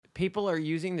people are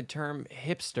using the term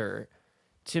hipster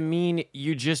to mean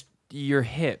you're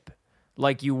hip,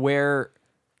 like you wear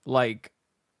like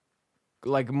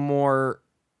more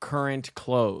current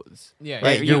clothes. Yeah,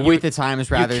 Right, you're with the times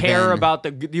rather you care than... about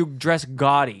you dress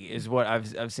gaudy is what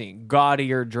I've seen.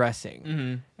 Gaudier dressing.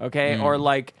 Mm-hmm. Okay, or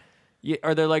like,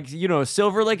 are they like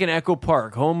Silver Lake and Echo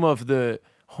Park, home of the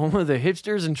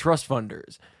hipsters and trust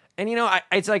funders. And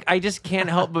it's like I just can't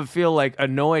help but feel like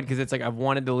annoyed because it's like I've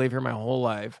wanted to live here my whole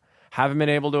life, haven't been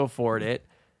able to afford it.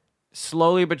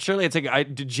 Slowly but surely, it's like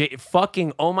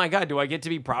oh my god, do I get to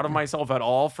be proud of myself at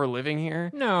all for living here?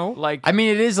 No. Like, I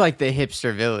mean, it is like the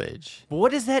hipster village.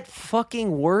 what does that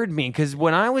fucking word mean? Because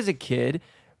when I was a kid,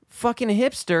 fucking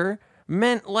hipster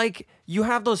meant like you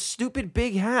have those stupid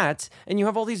big hats and you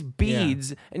have all these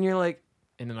beads and you're like,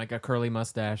 And then like a curly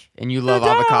mustache. And you love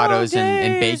avocados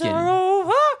and bacon.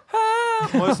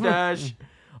 Mustache.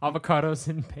 Avocados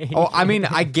and bacon. Oh, I mean,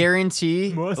 I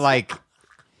guarantee, like,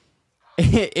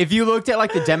 if you looked at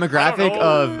like the demographic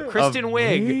of Kristen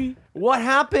Wiig. What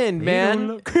happened,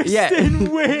 man? Kristen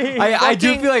Wiig. I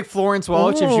do feel like Florence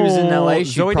Welch, if she was in LA,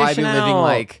 she'd Zooey probably be Deschanel. living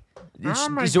like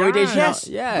Zooey Deschanel. Yes,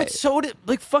 Yeah, but so did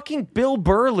like fucking Bill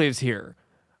Burr lives here.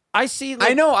 I see.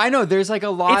 Like, I know. There's like a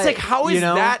lot. It's like, how is you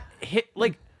know? that hit?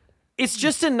 Like, it's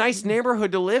just a nice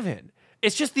neighborhood to live in.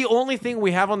 It's just the only thing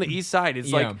we have on the east side.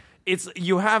 It's like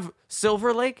you have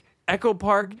Silver Lake, Echo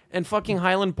Park, and fucking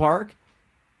Highland Park,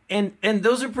 and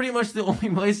those are pretty much the only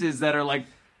places that are like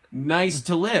nice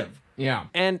to live. Yeah.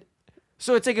 And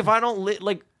so it's like if I don't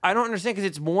I don't understand because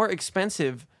it's more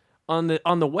expensive on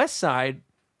the west side,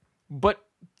 but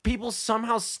people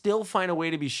somehow still find a way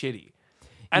to be shitty,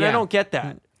 and I Yeah. don't get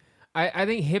that. I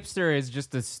think hipster is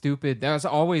just a stupid... That's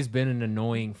always been an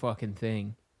annoying fucking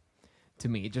thing to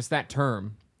me. Just that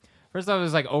term. First off, it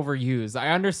was like overused. I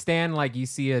understand like you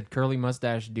see a curly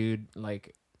mustache dude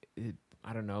like,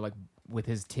 I don't know, like with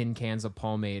his tin cans of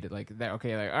pomade like that.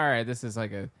 Okay, like all right, this is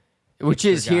like a... Which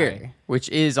is guy. here, which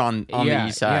is on the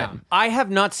east side. Yeah. I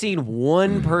have not seen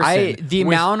one person. The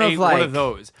amount of, one like- of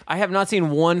those. I have not seen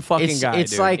one fucking guy.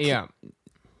 It's dude. like Yeah.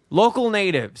 local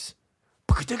natives.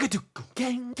 Too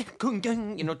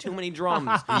many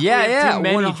drums. yeah, Too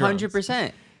many drums.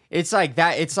 100%. It's like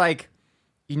that. It's like,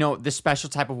 the special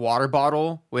type of water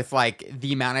bottle with like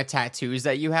the amount of tattoos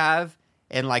that you have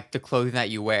and like the clothing that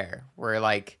you wear. Where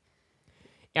like,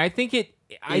 I think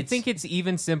it's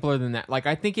even simpler than that. Like,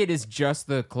 I think it is just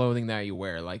the clothing that you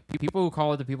wear. Like, people who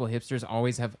call it the people hipsters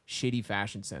always have shitty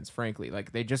fashion sense, frankly.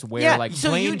 Like, they just wear, like, so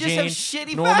plain you just Jane, have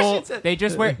shitty normal... fashion sense. They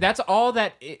just wear... That's all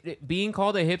that... being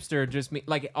called a hipster just...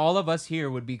 Like, all of us here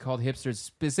would be called hipsters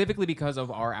specifically because of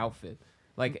our outfit.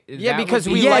 Like, Yeah, that because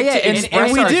would we be- like to and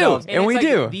express we do. ourselves. And we it's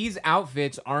like, do. These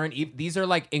outfits aren't... These are,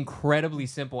 like, incredibly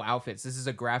simple outfits. This is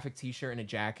a graphic t-shirt and a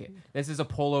jacket. This is a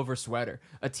pullover sweater.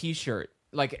 A t-shirt.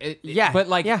 Like, but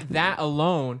like that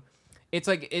alone, it's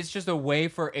like it's just a way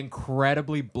for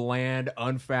incredibly bland,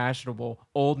 unfashionable,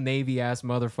 old Navy ass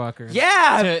motherfuckers.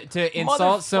 to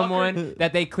insult someone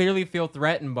that they clearly feel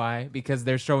threatened by because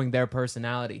they're showing their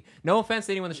personality. No offense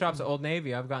to anyone that shops at Old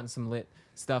Navy, I've gotten some lit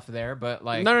stuff there, but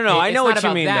like No, I know it's what not you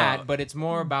about mean, that, though. but it's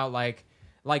more about like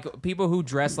people who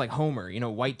dress like Homer,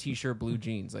 white t-shirt, blue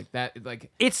jeans, like that.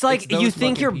 Like It's like those you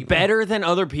think fucking you're people. better than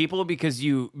other people because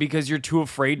you're too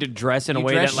afraid to dress in a You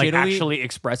way dress that like shittily, actually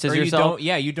expresses or yourself.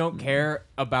 you don't care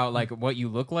about like what you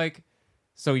look like,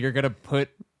 so you're gonna put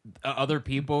other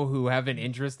people who have an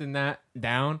interest in that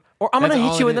down. Or I'm That's gonna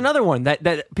all hit you it with is. another one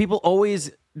that people always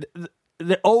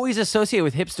that always associate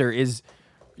with hipster is,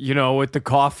 with the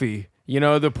coffee,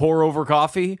 the pour over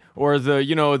coffee or the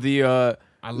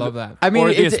I love that. I mean, Or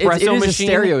the it is espresso a machine.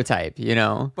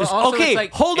 stereope, But also, okay, it's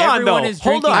like hold on everyone though. is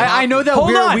Hold drinking on. I know that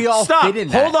Hold on. we all Stop. fit in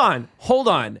that. Hold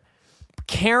on.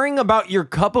 Caring about your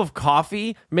cup of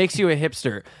coffee makes you a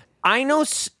hipster. I know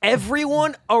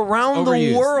everyone around the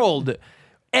Overused. world.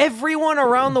 Everyone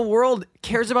around the world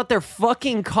cares about their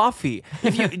fucking coffee.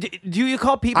 If you do, you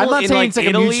call people I'm not in saying like it's like a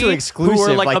Italy mutually who are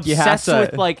exclusive, like like, you have obsessed to-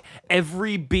 with like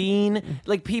every bean?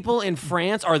 Like people in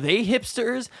France, are they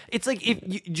hipsters? It's like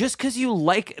just because you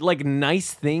like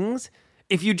nice things.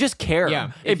 If you just care,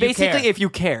 Yeah, if you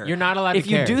care, You're not allowed to If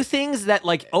you care. do things that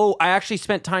like, I actually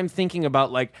spent time thinking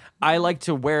about like, I like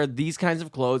to wear these kinds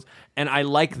of clothes and I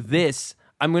like this.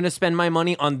 I'm going to spend my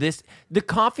money on this. The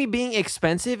coffee being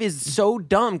expensive is so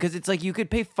dumb because it's like you could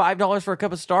pay $5 for a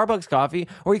cup of Starbucks coffee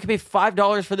or you could pay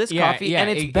 $5 for this coffee and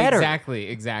it's better.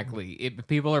 Exactly.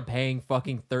 People are paying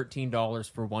fucking $13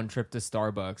 for one trip to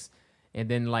Starbucks, and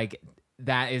then like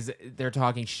they're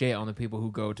talking shit on the people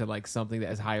who go to like something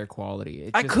that is higher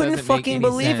quality. I couldn't fucking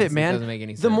believe it, man. It doesn't make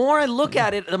any sense. The more I look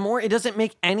at it, the more it doesn't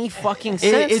make any fucking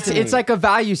sense. It's like a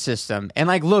value system, and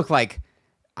like look, like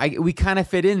we kind of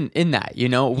fit in that, you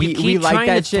know. We like trying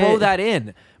that to shit. throw that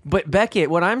in, but Beckett,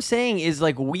 what I'm saying is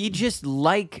like we just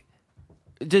like,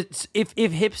 if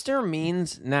hipster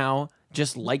means now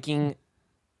just liking,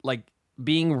 like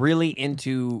being really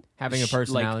into having a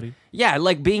personality.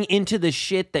 Like being into the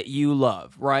shit that you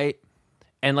love, right?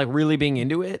 And like really being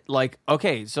into it. Like,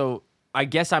 okay, so I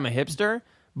guess I'm a hipster,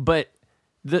 but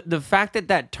the fact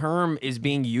that term is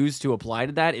being used to apply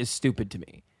to that is stupid to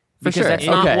me. Because that's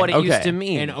not what it used to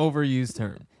mean. An overused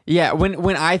term. Yeah,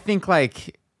 when I think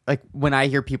like when I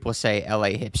hear people say LA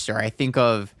hipster, I think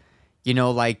of, you know,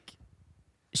 like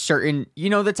certain, you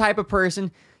know, the type of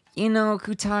person, you know,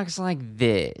 who talks like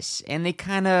this, and they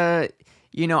kind of,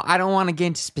 you know, I don't want to get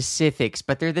into specifics,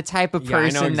 but they're the type of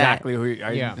person I know exactly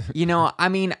that, you know, I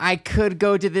mean, I could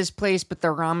go to this place, but the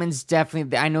ramen's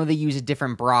definitely, I know they use a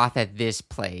different broth at this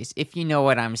place, if you know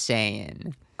what I'm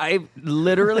saying. I've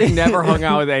literally never hung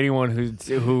out with anyone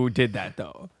who did that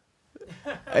though.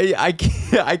 I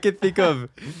could think of,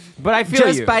 but I feel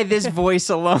just by this voice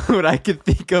alone, I could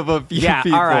think of a few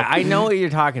people. All right, I know what you're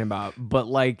talking about, but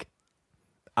like,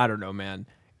 I don't know, man.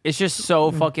 It's just so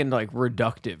fucking like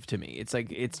reductive to me.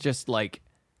 It's just like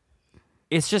a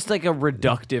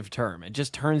reductive term. It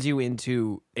just turns you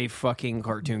into a fucking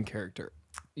cartoon character.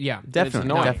 Yeah,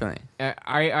 definitely.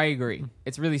 I agree.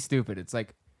 It's really stupid. It's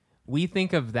like we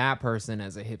think of that person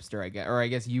as a hipster, I guess, or I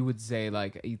guess you would say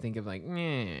like you think of like,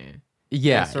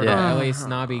 sort of LA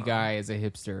snobby guy as a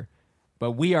hipster,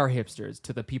 but we are hipsters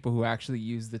to the people who actually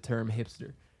use the term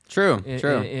hipster. True.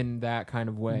 In that kind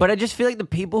of way. But I just feel like the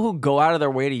people who go out of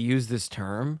their way to use this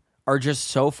term are just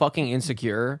so fucking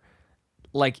insecure.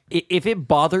 Like, if it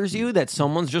bothers you that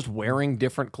someone's just wearing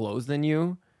different clothes than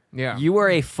you, you are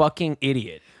a fucking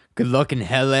idiot. Good luck in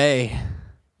LA.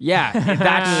 Yeah,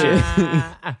 that shit.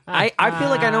 I feel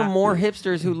like I know more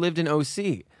hipsters who lived in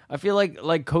OC. I feel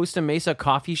like Costa Mesa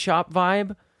coffee shop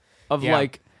vibe of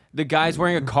like the guys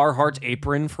wearing a Carhartt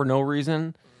apron for no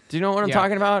reason. Do you know what I'm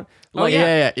talking about? Like,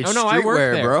 it's I worked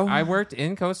streetwear, there, bro. I worked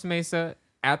in Costa Mesa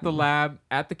at the lab,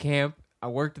 at the camp. I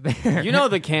worked there. You know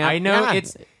the camp. I know Yeah.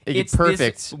 it's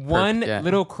perfect. This one Yeah.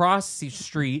 little cross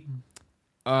street.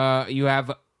 You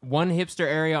have one hipster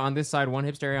area on this side, one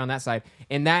hipster area on that side,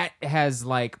 and that has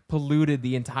like polluted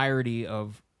the entirety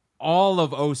of all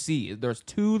of OC. There's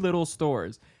two little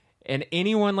stores, and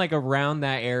anyone like around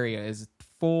that area is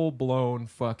full blown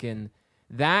fucking.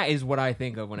 That is what I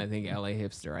think of when I think LA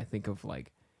hipster. I think of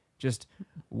like just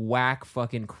whack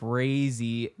fucking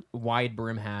crazy wide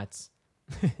brim hats.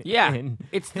 Yeah, and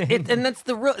that's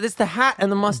the hat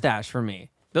and the mustache for me.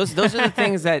 Those are the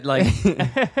things that like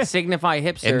signify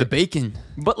hipster. And the bacon.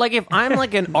 But like if I'm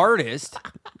like an artist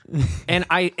and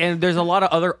there's a lot of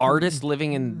other artists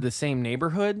living in the same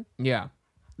neighborhood,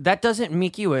 that doesn't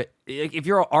make you like, if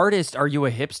you're an artist, are you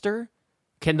a hipster?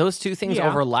 Can those two things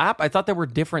overlap? I thought they were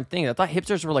different things. I thought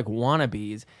hipsters were like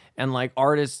wannabes and like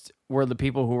artists were the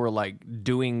people who were like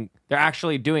they're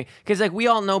actually doing, because like we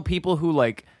all know people who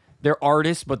like they're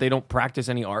artists but they don't practice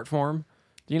any art form.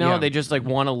 You know, they just like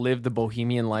want to live the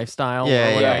bohemian lifestyle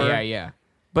or whatever. Yeah.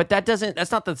 But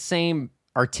that's not the same.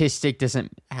 Artistic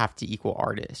doesn't have to equal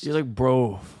artist. You're like,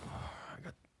 bro,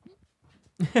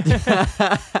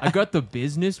 I got the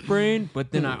business brain,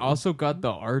 but then I also got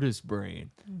the artist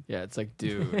brain. Yeah, it's like,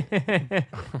 dude.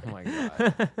 Oh my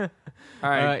god. All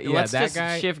right, let's just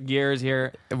shift gears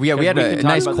here. We had a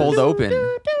nice cold open.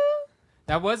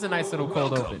 That was a nice little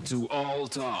cold open. To All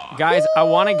Talk. Guys, I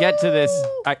want to get to this.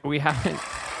 We haven't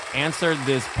answered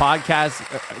this podcast,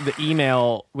 the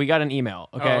email. We got an email,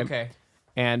 okay? Oh, okay.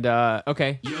 And,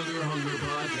 okay. Younger Hunger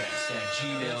Podcast at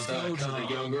gmail.com. To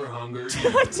the Younger Hunger.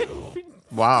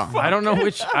 Wow. I don't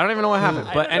even know what happened.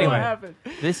 But anyway,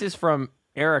 this is from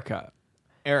Erica.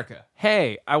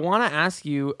 Hey, I want to ask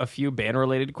you a few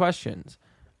band-related questions.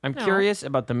 I'm curious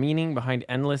about the meaning behind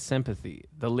Endless Sympathy.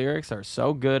 The lyrics are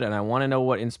so good, and I want to know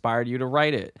what inspired you to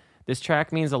write it. This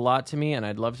track means a lot to me, and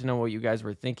I'd love to know what you guys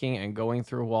were thinking and going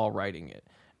through while writing it.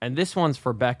 And this one's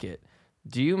for Beckett.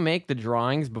 Do you make the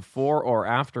drawings before or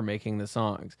after making the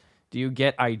songs? Do you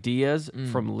get ideas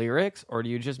from lyrics, or do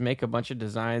you just make a bunch of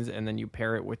designs and then you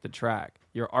pair it with the track?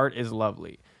 Your art is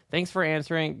lovely. Thanks for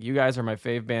answering. You guys are my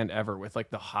fave band ever, with like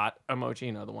the hot emoji,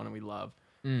 you know, the one we love.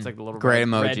 It's like the little Great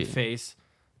red emoji. face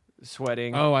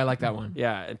sweating. Oh, I like that one.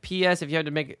 Yeah. And P.S. If you had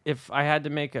to make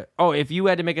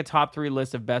a top 3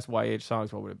 list of best YH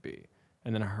songs, what would it be?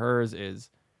 And then hers is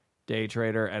Day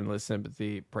Trader, Endless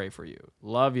Sympathy, Pray for You.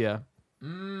 Love ya. All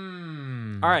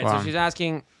right, Wow. so she's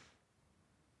asking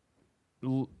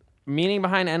meaning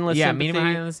behind Endless Sympathy. meaning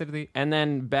behind Endless Sympathy. And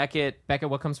then Beckett,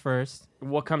 What comes first?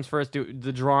 what comes first? Do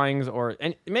the drawings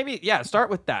and maybe start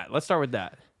with that. Let's start with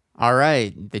that. All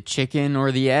right, the chicken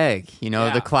or the egg?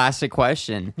 Yeah. The classic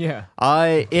question. Yeah.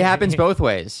 It happens both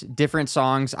ways. Different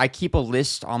songs. I keep a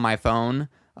list on my phone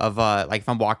of like if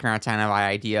I'm walking around town and I have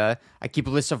an idea, I keep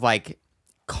a list of like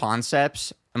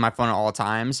concepts on my phone at all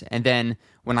times. And then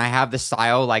when I have the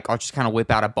style, like I'll just kind of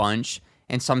whip out a bunch.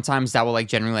 And sometimes that will like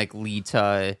generally like lead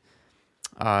to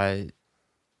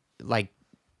like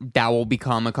that will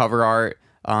become a cover art.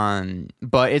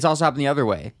 But it's also happened the other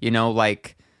way,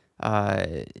 like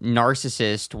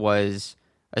Narcissist was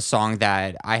a song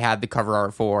that I had the cover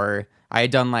art for. I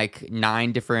had done like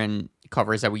 9 different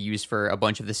covers that we used for a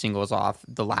bunch of the singles off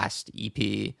the last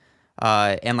EP.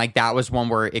 And like that was one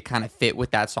where it kind of fit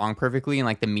with that song perfectly, and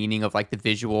like the meaning of like the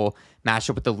visual matched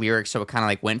up with the lyrics, so it kind of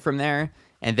like went from there.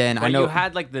 And then But I know you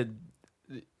had like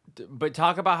but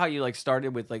talk about how you like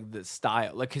started with like the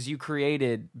style, like because you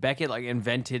created Beckett like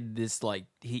invented this like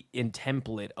in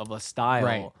template of a style,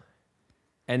 Right.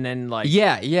 And then like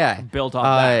yeah built off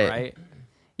that, right?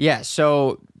 Yeah,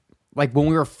 so like when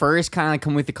we were first kind of like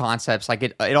coming with the concepts, like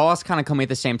it all kind of coming at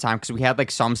the same time because we had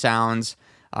like some sounds,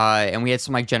 and we had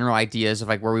some like general ideas of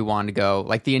like where we wanted to go.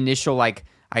 Like the initial like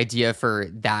idea for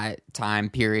that time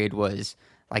period was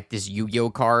like this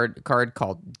Yu-Gi-Oh card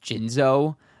called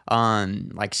Jinzo,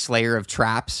 like Slayer of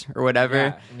Traps or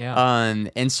whatever. Yeah.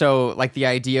 And so like the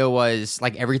idea was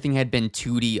like everything had been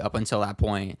 2D up until that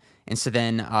point, and so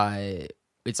then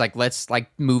it's like let's like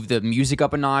move the music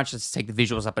up a notch, let's take the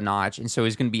visuals up a notch, and so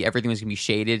everything was gonna be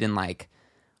shaded and like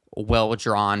well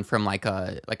drawn from like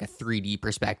a 3D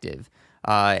perspective,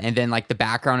 and then like the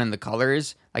background and the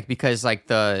colors, like because like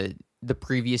the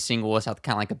previous single was kind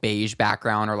of like a beige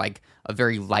background or like a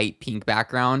very light pink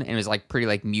background, and it was like pretty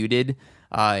like muted.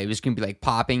 It was gonna be like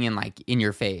popping and like in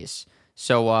your face.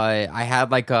 So I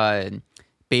had like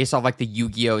based off like the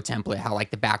Yu-Gi-Oh template, how like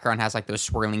the background has like those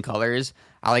swirling colors.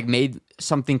 I like made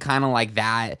something kind of like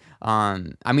that.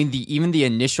 I mean, even the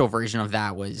initial version of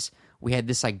that was we had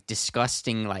this like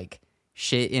disgusting like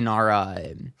shit in our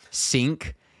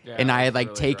sink. Yeah, And I had like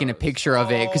really taken a gross. picture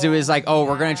of it because it was like,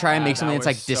 we're gonna try and make something that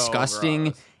that's like was so disgusting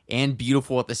gross. and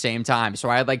beautiful at the same time. So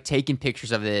I had like taken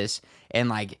pictures of this and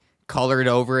like colored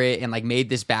over it and like made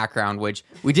this background, which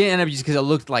we didn't end up using because it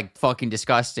looked like fucking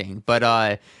disgusting.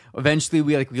 But eventually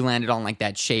we landed on like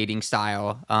that shading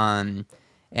style.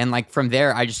 And like from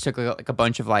there, I just took like a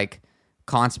bunch of like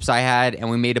concepts I had and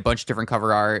we made a bunch of different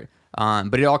cover art.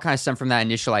 But it all kind of stemmed from that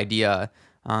initial idea.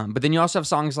 But then you also have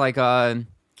songs like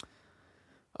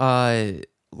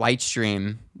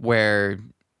Lightstream, where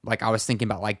like I was thinking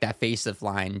about like that facelift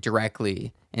line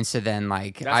directly, and so then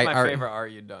like That's my favorite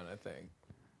art you've done, I think.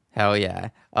 hell yeah,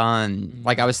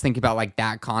 like I was thinking about like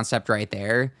that concept right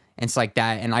there, and it's like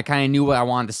that, and I kind of knew what I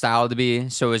wanted the style to be,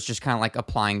 so it was just kind of like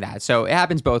applying that. So it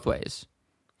happens both ways,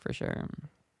 for sure.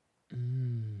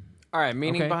 All right,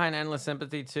 meaning Okay. behind Endless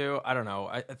Sympathy too. I don't know.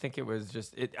 I think it was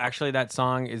just it. Actually, that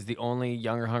song is the only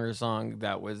Younger Hunger song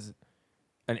that was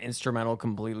an instrumental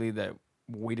completely that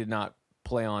we did not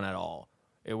play on at all.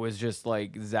 It was just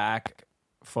like Zach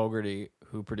Fogarty,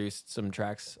 who produced some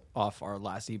tracks off our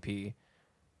last EP.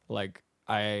 Like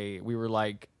we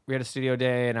had a studio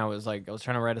day, and I was trying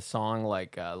to write a song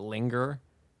like "Linger"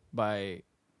 by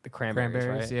the Cranberries,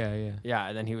 right? Yeah. Yeah,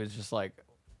 and then he was just like,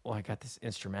 well, I got this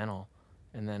instrumental.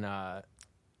 And then,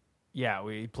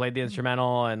 we played the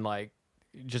instrumental and like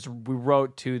we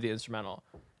wrote to the instrumental.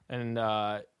 And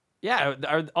all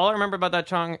I remember about that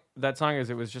song is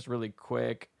it was just really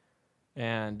quick.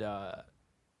 And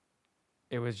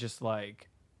it was just like,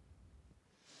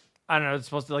 I don't know, it's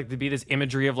supposed to like to be this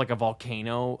imagery of like a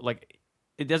volcano. Like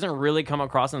it doesn't really come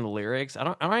across in the lyrics. I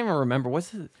don't even remember.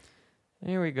 What's it?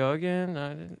 Here we go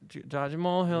again. Dodging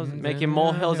molehills, making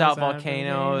molehills out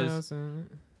volcanoes.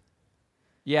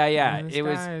 Yeah. It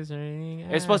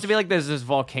was supposed to be like there's this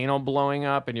volcano blowing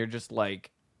up, and you're just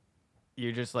like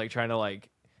trying to like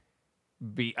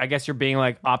be. I guess you're being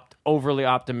like overly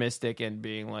optimistic and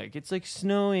being like it's like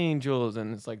snow angels,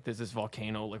 and it's like there's this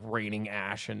volcano like raining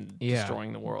ash and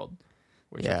destroying the world,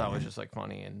 which I thought was just like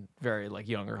funny and very like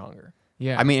Younger Hunger.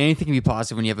 Yeah. I mean, anything can be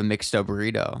positive when you have a mixed up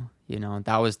burrito.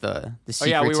 That was the secret. Oh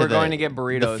yeah, we were to going to get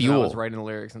burritos. the And fuel. I was writing the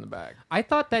lyrics in the back. I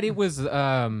thought that it was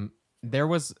there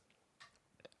was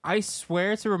I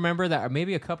swear to remember that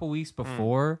maybe a couple weeks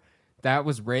before that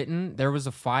was written, there was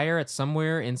a fire at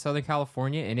somewhere in Southern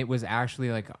California, and it was actually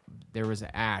like there was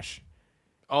ash.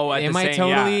 Oh, Am I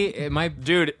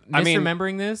dude? I mean,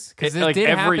 misremembering this? Because it- it like, did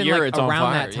every happen year like it's on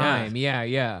around fire, that time.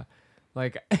 Yeah.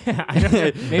 Like, I don't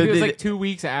know, maybe it was like 2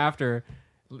 weeks after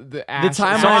the timeline So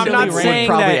I'm not would saying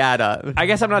probably that- add up. I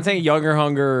guess I'm not saying Younger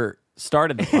Hunger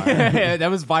started the fire. That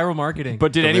was viral marketing.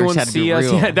 But did The anyone lyrics had to be see us?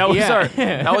 real. Yeah, that was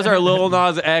Yeah. our Lil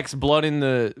Nas X blood in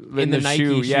the Nike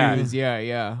shoe. shoes, Yeah.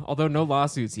 yeah. Although no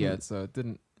lawsuits yet, so it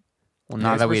didn't. Well,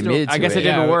 now that we We're still- admitted to I guess it it.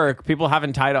 didn't Yeah. work. People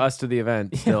haven't tied us to the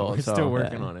event still. We're so. still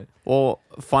working on it. Well,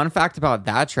 fun fact about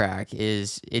that track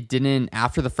is it didn't,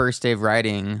 after the first day of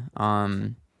writing,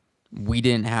 we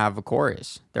didn't have a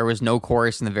chorus. There was no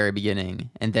chorus in the very beginning.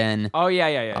 And then Oh yeah.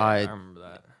 I remember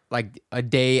that. like a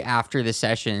day after the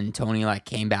session, Tony like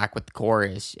came back with the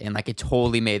chorus and like it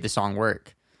totally made the song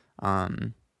work.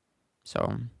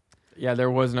 So Yeah,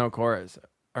 there was no chorus.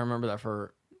 I remember that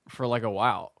for like a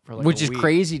while. For like which a is week.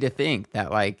 crazy to think that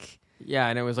like Yeah,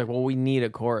 and it was like, well, we need a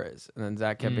chorus, and then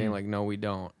Zach kept being like, no, we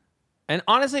don't. And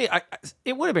honestly,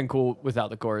 it would have been cool without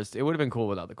the chorus. It would have been cool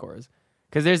without the chorus,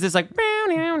 because there's this like,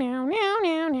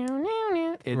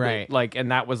 Right. like,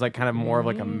 and that was like kind of more of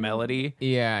like a melody.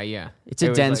 Yeah. it's It a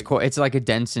was dense like- it's like a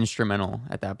dense instrumental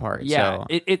at that part. Yeah,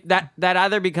 So that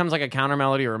either becomes like a counter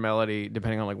melody or a melody,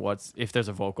 depending on like if there's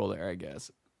a vocal there, I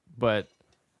guess. But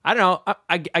I don't know.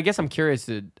 I guess I'm curious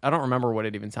I don't remember what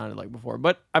it even sounded like before,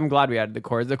 but I'm glad we added the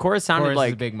chorus. The chorus sounded Chorus is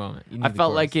like a big moment. You need I the felt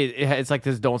chorus. like it's like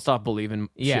this "Don't Stop Believing"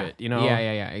 yeah. shit. You know?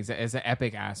 Yeah. It's an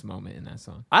epic ass moment in that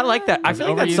song. I like that. I feel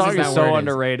like that Overuses song that is word so is.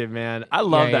 underrated, man. I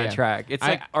love Yeah, that yeah. track. It's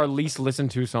like our least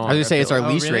listened to song. I was gonna say it's feel our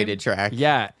like. least really? rated track.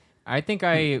 Yeah. I think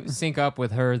I sync up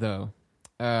with her though,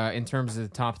 in terms of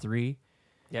the top three.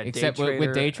 Yeah. Except Day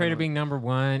with Day Trader and- being number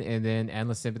one, and then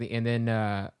Endless Sympathy, and then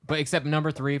but except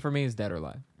number three for me is Dead or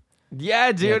Alive.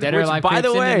 Yeah, dude. Yeah, Dead or which, Alive by creeps the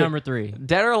into way, number three.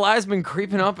 Dead or Alive's been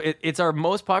creeping up. It's our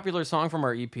most popular song from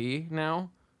our EP now,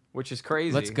 which is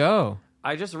crazy. Let's go.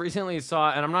 I just recently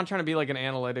saw, and I'm not trying to be like an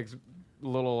analytics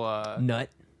little. Nut.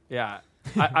 Yeah,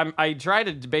 I try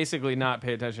to basically not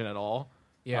pay attention at all.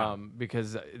 Yeah.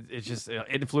 Because it just it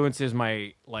influences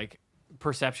my like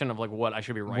perception of like what I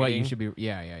should be writing. What you should be.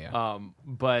 Yeah.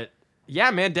 But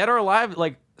yeah, man, Dead or Alive,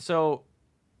 like, so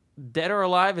Dead or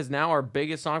Alive is now our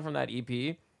biggest song from that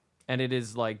EP. And it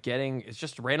is like it's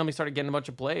just randomly started getting a bunch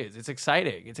of plays. It's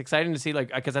exciting. It's exciting to see,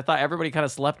 like, because I thought everybody kind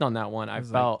of slept on that one.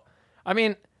 I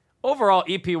mean, overall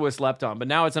EP was slept on, but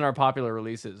now it's in our popular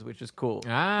releases, which is cool.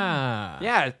 Ah.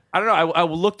 Yeah, I don't know. I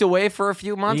looked away for a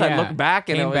few months. I Yeah. looked back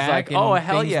and Came it was back like, oh, and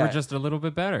hell things yeah. were just a little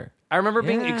bit better. I remember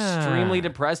being Yeah. extremely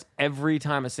depressed every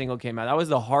time a single came out. That was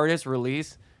the hardest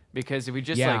release because we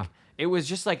just Yeah. like it was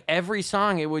just like every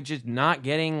song it was just not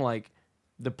getting like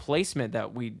the placement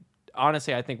that we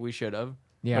honestly I think we should have.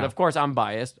 Yeah. But of course I'm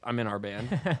biased. I'm in our band.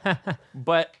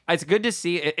 But it's good to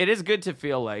see it is good to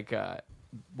feel like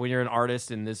when you're an artist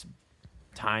in this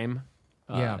time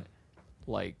Yeah.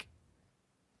 like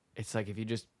it's like if you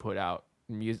just put out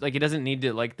music like it doesn't need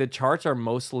to like the charts are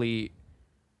mostly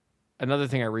another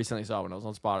thing I recently saw when I was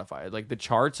on Spotify. Like the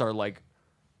charts are like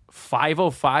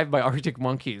 505 by Arctic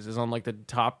Monkeys is on like the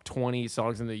top 20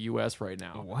 songs in the US right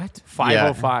now. What?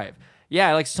 505.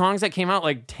 Yeah, like songs that came out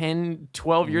like 10,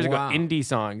 12 years Wow. ago, indie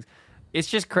songs. It's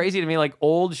just crazy to me. Like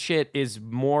old shit is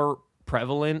more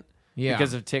prevalent Yeah.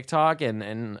 because of TikTok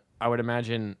and I would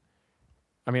imagine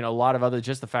I mean a lot of other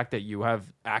just the fact that you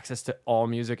have access to all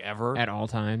music ever. At all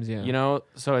times, yeah. You know,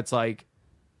 so it's like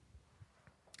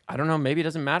I don't know, maybe it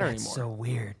doesn't matter anymore. so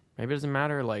weird. Maybe it doesn't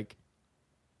matter. Like,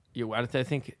 I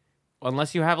think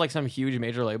unless you have like some huge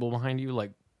major label behind you,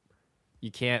 like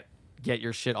you can't get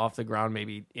your shit off the ground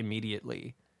maybe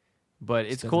immediately. But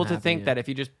it's doesn't cool to happen think yet. that if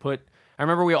you just put, I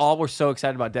remember we all were so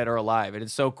excited about Dead or Alive, and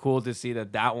it's so cool to see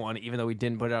that one, even though we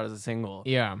didn't put it out as a single,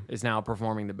 Yeah. is now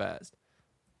performing the best.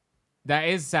 That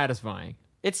is satisfying.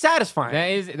 It's satisfying.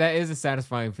 That is a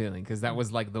satisfying feeling because that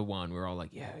was like the one we're all like,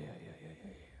 yeah.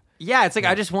 Yeah, it's like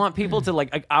I just want people to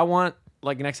like I want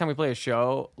like next time we play a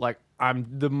show, like I'm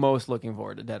the most looking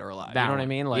forward to Dead or Alive. That you know what I one.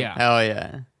 mean? Like Yeah. Hell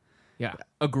yeah. Yeah.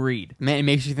 Agreed. Man, it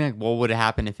makes you think, what would have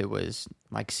happened if it was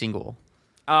like single?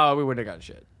 oh, we wouldn't have got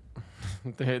shit.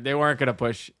 they weren't gonna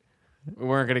push. We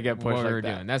weren't gonna get pushed What like we were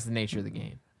that. doing. That's the nature of the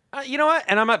game. You know what?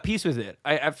 And I'm at peace with it.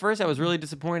 At first I was really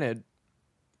disappointed,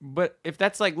 but if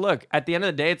that's like, look, at the end of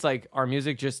the day, it's like our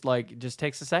music just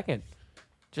takes a second,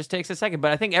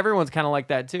 But I think everyone's kind of like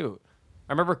that too.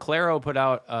 I remember Claro put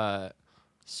out.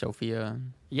 Sophia.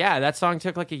 Yeah, that song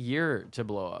took like a year to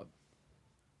blow up.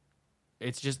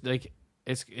 It's just like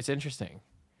it's interesting.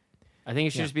 I think you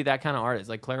should just be that kind of artist.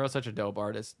 Like Claro's such a dope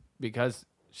artist because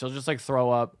she'll just like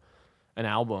throw up an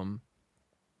album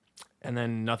and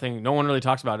then no one really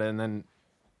talks about it, and then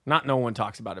not no one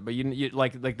talks about it, but you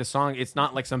like the song, it's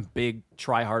not like some big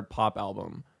try hard pop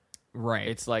album. Right.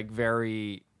 It's like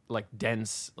very like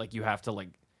dense, like you have to like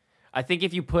I think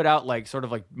if you put out like sort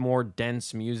of like more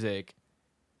dense music,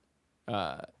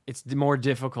 it's more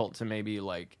difficult to maybe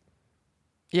like.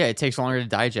 Yeah, it takes longer to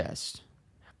digest.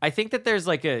 I think that there's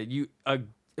like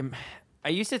I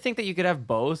used to think that you could have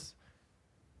both,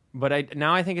 but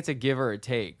now I think it's a give or a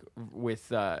take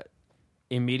with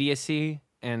immediacy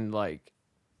and like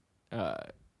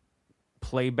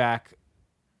playback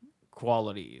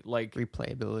quality, like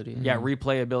Replayability. yeah,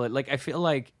 replayability. Like I feel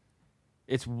like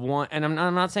it's one, and I'm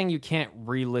not saying you can't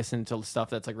re-listen to stuff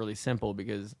that's like really simple,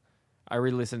 because I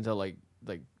re-listen to like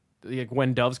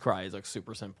When Doves Cry is like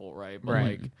super simple, right? But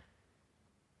Right. like,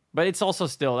 but it's also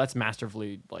still that's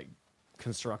masterfully like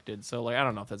constructed. So like I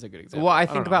don't know if that's a good example. Well, I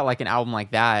don't think know. about like an album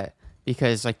like that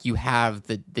because like you have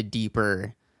the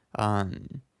deeper,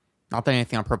 not that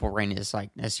anything on Purple Rain is like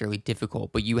necessarily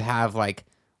difficult, but you have like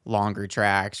longer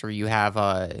tracks, or you have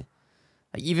like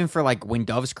even for like When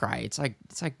Doves Cry, it's like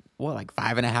what, like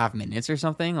 5.5 minutes or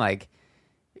something, like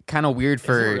kind of weird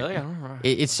for Is it really? I don't know.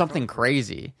 it's something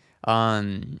crazy.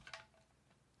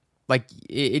 Like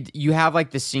you have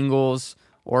like the singles,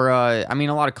 or I mean,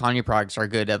 a lot of Kanye products are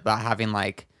good about having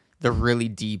like the really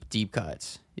deep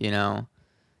cuts, you know,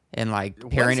 and like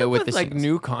pairing What's it up with the like singles.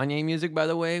 new Kanye music, by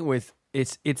the way, with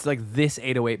it's like this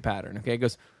 808 pattern. Okay, it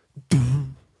goes.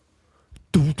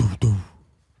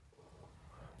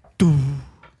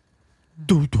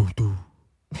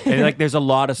 And like there's a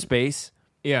lot of space,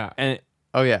 Yeah. and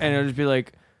Oh yeah, and it'll just be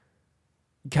like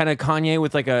kind of Kanye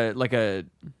with like a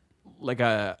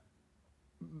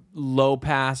low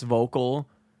pass vocal.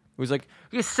 It was like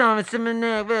you saw it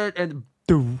and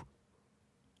do.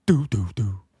 and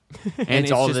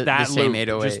it's all just the same loop,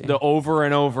 808. just the over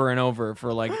and over and over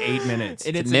for like 8 minutes.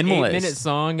 And it's minimalist. an 8-minute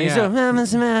song. And he's Yeah.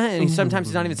 so, and sometimes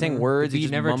he's not even saying words. The He's beat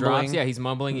just never mumbling. drops. Yeah, he's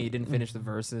mumbling. He didn't finish the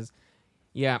verses.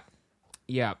 Yeah.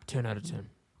 10 out of 10.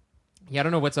 Yeah, I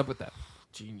don't know what's up with that.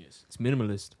 Genius. It's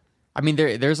minimalist. I mean,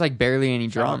 there's like barely any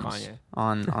Shout out drums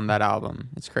Kanye. on that album.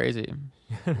 It's crazy.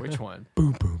 Which one?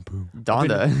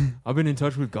 Donda. I've been in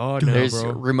touch with God now, There's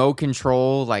bro. remote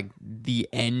control, like the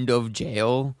end of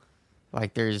Jail.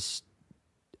 Like there's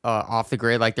Off the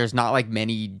Grid. Like there's not like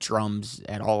many drums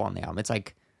at all on the album. It's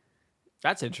like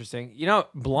That's interesting. You know,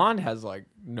 Blonde has like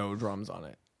no drums on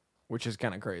it, which is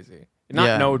kind of crazy. Not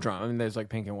Yeah. no drum. I mean, there's like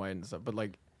Pink and White and stuff, but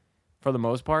like for the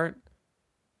most part,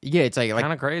 yeah, it's like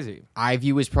kind of crazy. I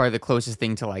View is probably the closest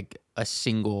thing to like a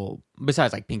single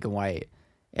besides like Pink and White,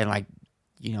 and like,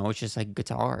 you know, it's just like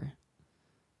guitar.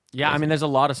 Yeah, I mean, there's a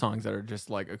lot of songs that are just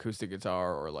like acoustic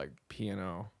guitar or like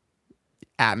piano.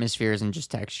 Atmospheres and just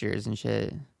textures and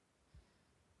shit.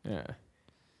 Yeah.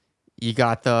 You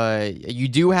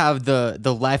do have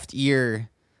the left ear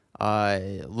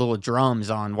little drums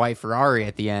on White Ferrari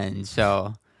at the end,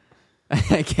 so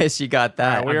I guess you got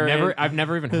that. Yeah, I've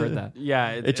never even heard that.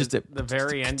 Yeah, It just- at the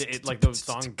very end, it like the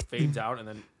song fades out and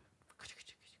then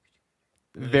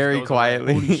it just Very goes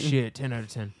quietly. Holy shit, 10 out of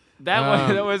 10.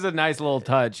 that was a nice little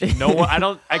touch. No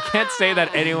one, I can't say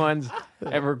that anyone's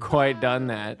ever quite done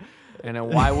that. And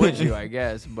why would you? I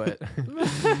guess, but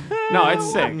no,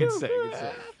 it's sick. It's sick. It's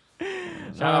sick.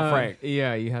 Shout out Frank.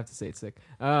 Yeah, you have to say it's sick.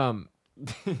 What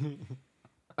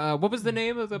was the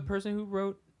name of the person who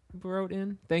wrote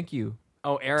in? Thank you.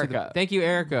 Oh, Erica. Thank you,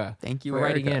 Erica. Thank you, for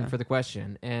writing Erica. in for the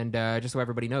question. And just so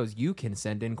everybody knows, you can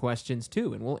send in questions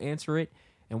too, and we'll answer it,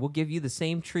 and we'll give you the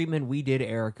same treatment we did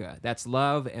Erica. That's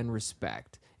love and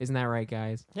respect. Isn't that right,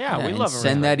 guys? Yeah, we and love it.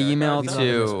 send that email We love and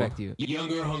to respect you.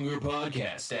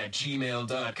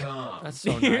 YoungerHungerPodcast@gmail.com. That's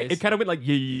so nice. It kind of went like,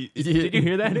 yeah. Did you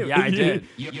hear that? Yeah, I did.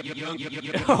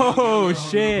 Oh,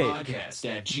 shit.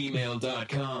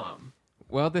 YoungerHungerPodcast@gmail.com.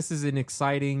 Well, this is an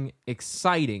exciting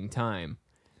time,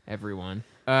 everyone.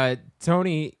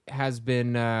 Tony has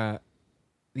been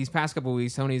these past couple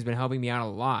weeks. Tony's been helping me out a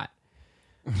lot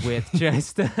with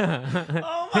just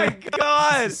Oh my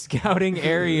god. scouting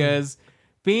areas,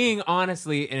 being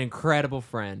honestly an incredible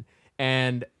friend.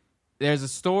 And there's a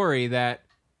story that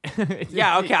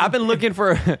Yeah, okay. I've been looking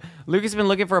for Lucas has been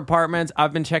looking for apartments.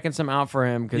 I've been checking some out for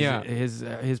him because Yeah.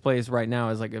 his place right now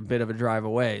is like a bit of a drive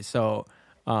away. So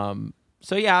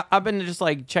yeah, I've been just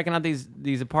like checking out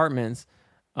these apartments.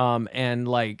 And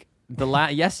like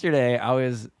yesterday I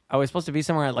was supposed to be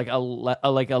somewhere at like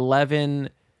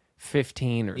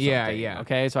 11:15 or something. Yeah.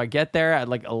 Okay, so I get there at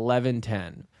like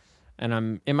 11:10, and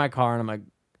I'm in my car and I'm like,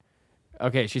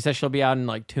 okay. She says she'll be out in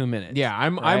like 2 minutes. yeah,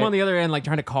 I'm Right? on the other end, like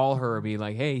trying to call her or be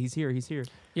like, hey, he's here.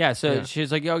 Yeah, so Yeah.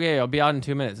 she's like, okay, I'll be out in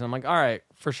 2 minutes. And I'm like, all right,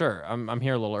 for sure. I'm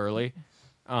here a little early.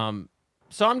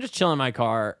 So I'm just chilling in my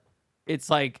car. It's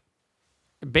like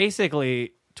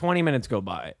basically 20 minutes go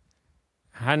by.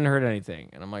 Hadn't heard anything.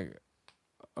 And I'm like,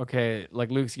 okay, like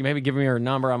Luke's maybe give me her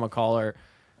number. I'm gonna call her.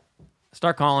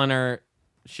 Start calling her.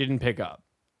 She didn't pick up.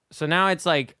 So now it's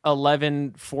like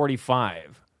 11:45.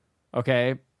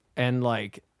 Okay. And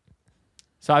like,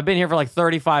 so I've been here for like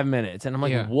 35 minutes and I'm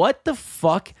like, what the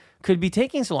fuck could be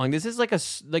taking so long? This is like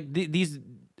these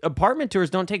apartment tours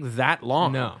don't take that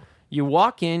long. No. You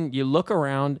walk in, you look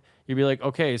around, you'd be like,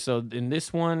 okay, so in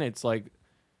this one, it's like,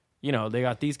 you know, they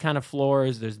got these kind of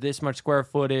floors. There's this much square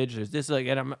footage. There's this, like,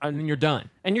 And you're done.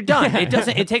 And you're done.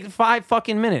 It takes 5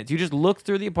 fucking minutes. You just look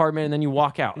through the apartment and then you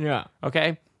walk out. Yeah.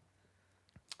 Okay.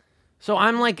 So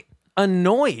I'm like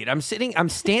annoyed. I'm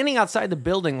standing outside the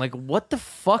building. Like, what the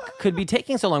fuck could be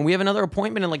taking so long? We have another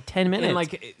appointment in like 10 minutes. And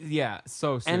like,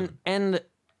 so soon. And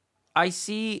I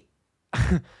see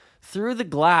through the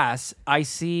glass, I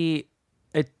see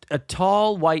a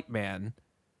tall white man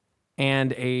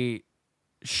and a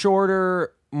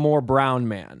shorter, more brown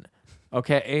man.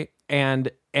 Okay.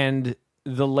 And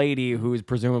the lady who is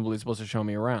presumably supposed to show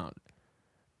me around.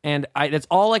 And that's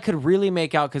all I could really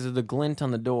make out because of the glint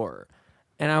on the door.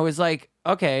 And I was like,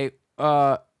 okay,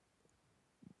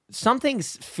 something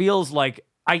feels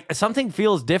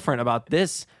different about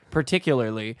this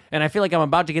particularly. And I feel like I'm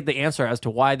about to get the answer as to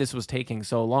why this was taking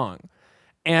so long.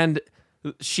 And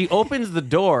she opens the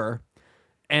door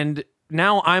and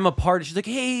now I'm a part. She's like,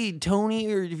 hey,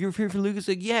 Tony, or if you're here for Lucas,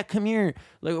 like, yeah, come here.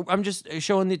 Like, I'm just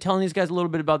telling these guys a little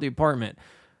bit about the apartment.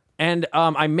 And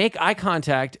I make eye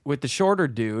contact with the shorter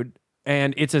dude,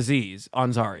 and it's Aziz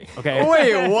Ansari. Okay.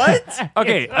 Wait, what?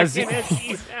 Okay, Aziz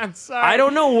Ansari. I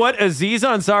don't know what Aziz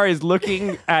Ansari is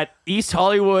looking at East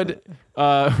Hollywood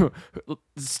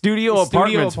studio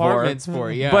apartments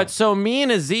for. Yeah. But so me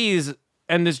and Aziz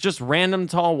and this just random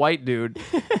tall white dude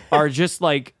are just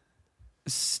like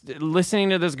listening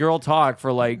to this girl talk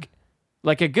for like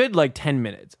a good 10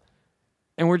 minutes,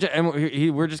 and we're just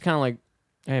kind of like,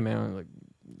 hey man, like,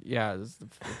 yeah, this is the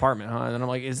apartment, huh? And I'm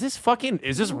like, is this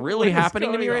really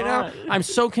happening to me right now? I'm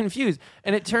so confused.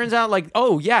 And it turns out like,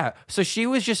 oh yeah, so she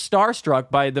was just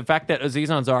starstruck by the fact that Aziz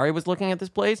Ansari was looking at this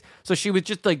place. So she was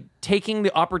just like taking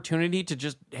the opportunity to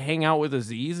just hang out with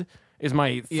Aziz is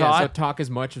my thought. Yeah, so talk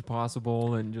as much as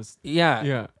possible and just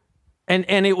yeah.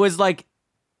 And it was like,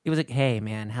 hey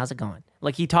man, how's it going?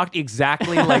 Like he talked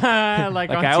exactly like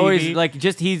like on I TV. always like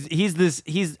just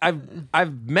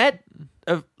I've met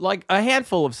like a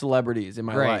handful of celebrities in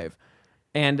my life,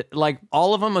 and like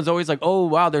all of them was always like, oh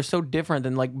wow, they're so different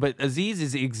than like, but Aziz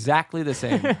is exactly the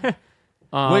same.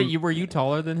 Wait, were you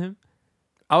taller than him?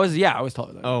 I was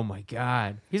taller than him. Oh my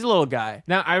god, he's a little guy.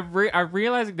 Now I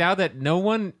realize now that no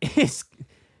one's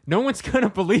gonna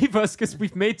believe us because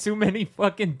we've had too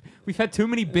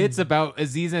many bits about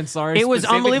Aziz Ansari. It was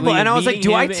unbelievable, and I was like,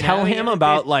 do I tell him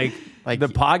about like the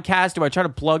podcast? Do I try to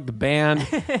plug the band?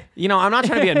 You know, I'm not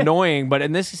trying to be annoying, but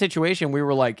in this situation, we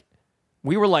were like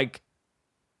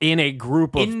in a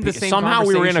group of in the same somehow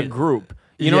we were in a conversation. group.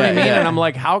 You know what I mean? Yeah. And I'm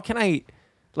like, how can I?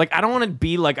 Like, I don't want to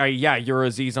be like, yeah, you're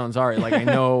Aziz Ansari. Like, I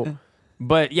know,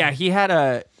 but yeah, he had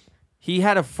a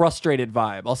frustrated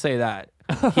vibe. I'll say that.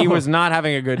 He was not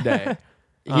having a good day.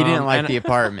 He didn't like the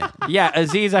apartment. Yeah,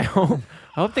 Aziz, I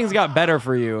hope things got better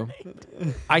for you.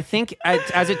 I think,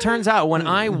 as it turns out, when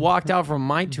I walked out from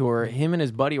my tour, him and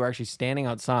his buddy were actually standing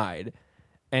outside,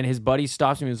 and his buddy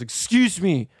stops me and was like, excuse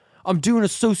me, I'm doing a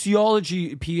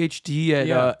sociology PhD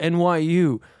at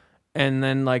NYU. And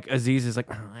then, like, Aziz is like,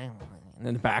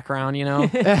 in the background, you know?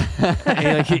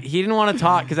 And, he didn't want to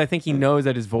talk because I think he knows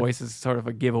that his voice is sort of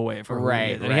a giveaway for who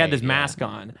he is. And he had this mask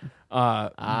on.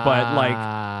 But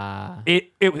like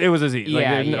it was Aziz. Like,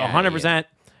 100%.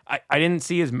 I didn't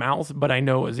see his mouth, but I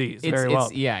know Aziz very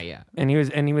well. Yeah. And he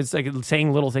was like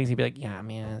saying little things. He'd be like, "Yeah,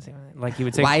 man," like he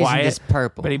would say, "Why quiet, isn't this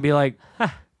purple?" But he'd be like,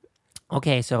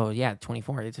 "Okay, so yeah,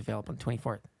 24th. It's available on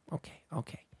 24th. Okay."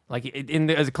 Like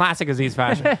as a classic Aziz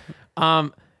fashion.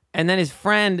 And then his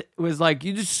friend was like,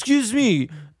 "Excuse me,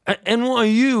 at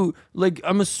NYU, like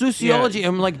I'm a sociology."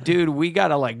 I'm like, "Dude, we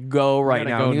gotta like go right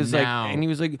now." And he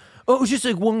was like, "Oh, it's just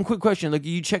like one quick question. Like, are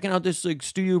you checking out this like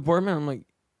studio apartment?" I'm like,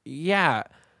 "Yeah."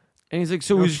 And he's like,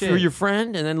 "So it was for your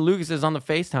friend?" And then Lucas is on the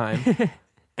FaceTime.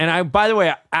 And by the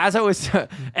way, as I was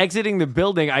exiting the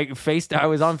building, I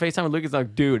was on FaceTime with Lucas.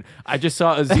 Like, dude, I just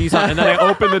saw Aziz and then I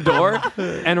opened the door,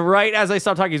 and right as I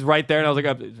stopped talking, he's right there, and I was like,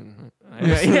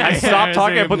 I stopped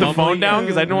talking. I put the phone down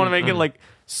because I didn't want to make it like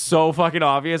so fucking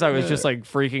obvious. I was just like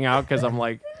freaking out because I'm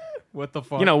like, what the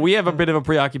fuck? You know, we have a bit of a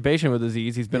preoccupation with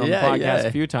Aziz. He's been on the podcast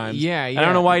a few times. Yeah. I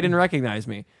don't know why he didn't recognize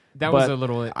me. That was a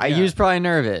little. He was probably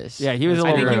nervous. Yeah, he was a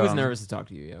little. I think he was nervous. nervous to talk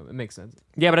to you. Yeah, it makes sense.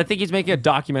 Yeah, but I think he's making a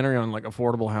documentary on like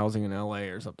affordable housing in LA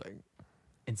or something.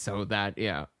 And so that,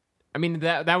 I mean,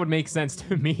 that would make sense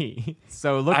to me.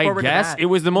 So look forward I guess to that. it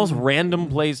was the most random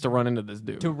place to run into this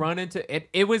dude. To run into it,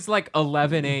 it was like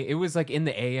 11 a. It was like in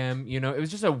the AM. You know, it was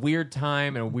just a weird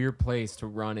time and a weird place to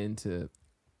run into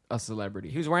a celebrity.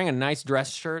 He was wearing a nice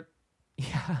dress shirt.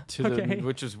 Yeah,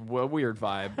 Which is a weird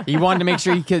vibe. He wanted to make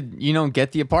sure he could,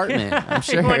 get the apartment. I'm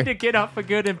sure. He wanted to get off a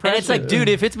good impression. And it's like, dude,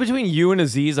 if it's between you and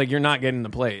Aziz, like, you're not getting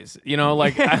the plays. You know,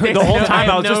 like, the whole time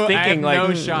I was just thinking, like,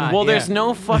 no shot, well, there's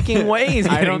no fucking way he's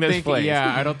I getting don't this think. place.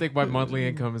 Yeah, I don't think my monthly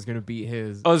income is gonna beat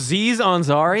his. Aziz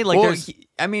Ansari, like, Well, there's.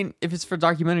 if it's for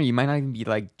documentary, you might not even be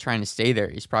like trying to stay there.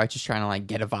 He's probably just trying to like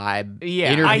get a vibe.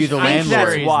 Yeah, interview the I think landlord.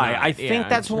 that's He's why. not. I think Yeah,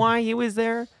 that's why he was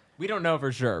there. We don't know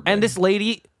for sure. But And this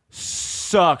lady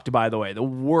sucked, by the way, the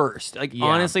worst. Like, Yeah.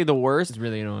 honestly, the worst. It's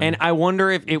really annoying. And I wonder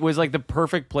if it was like the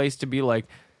perfect place to be like,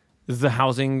 the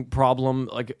housing problem,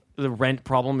 like the rent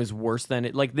problem, is worse than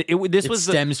it. Like this was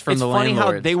stems from it's the funny how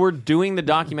landlords. they were doing the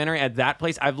documentary at that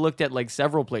place. I've looked at like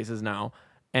several places now,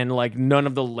 and like none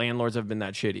of the landlords have been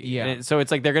that shitty. Yeah. And so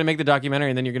it's like they're gonna make the documentary,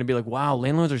 and then you're gonna be like, wow,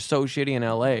 landlords are so shitty in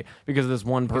LA because of this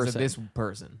one because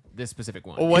person. of this specific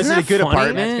one. Well, was Isn't it a that good funny? That's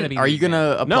gonna apartment? be Are you insane.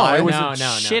 gonna No, apply? it was no, a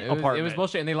no, shit It was apartment.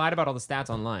 bullshit, and they lied about all the stats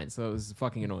online, so it was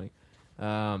fucking annoying.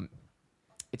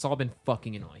 It's all been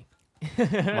fucking annoying.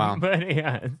 Wow.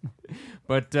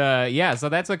 But yeah, so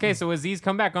that's okay. So Aziz,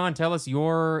 come back on. Tell us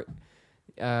your.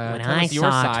 When tell I us your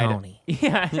saw side. Tony,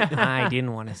 Yeah, I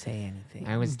didn't want to say anything.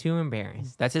 I was too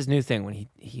embarrassed. That's his new thing. When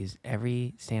he's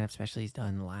every stand-up special he's done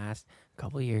in the last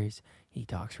couple of years, he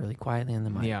talks really quietly on the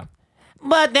mic. Yeah.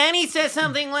 But then he says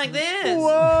something like this.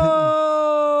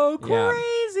 Whoa, Yeah.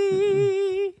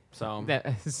 crazy. So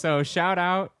So shout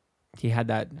out. he had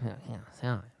that.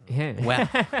 Yeah. Well,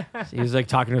 he was like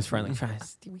talking to his friend, like,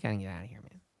 "We gotta get out of here,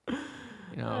 man."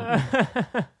 You know,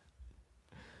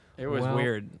 it was Well-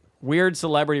 weird. Weird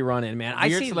celebrity run-in, man. I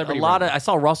Weird see a celebrity lot of. run-in. I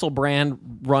saw Russell Brand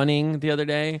running the other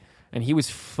day, and he was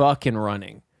fucking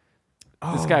running.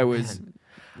 This guy was.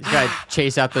 This guy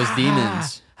chase out those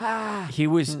demons. He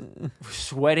was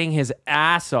sweating his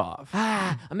ass off.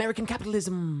 American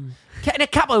capitalism.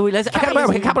 Capitalism.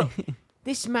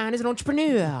 This man is an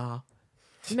entrepreneur.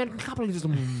 American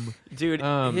capitalism. Dude,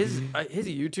 Um, his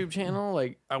YouTube channel,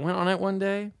 like, I went on it one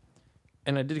day,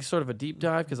 and I did sort of a deep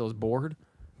dive because I was bored.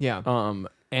 Yeah.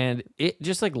 And it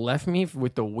just like left me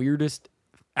with the weirdest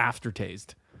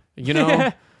aftertaste. You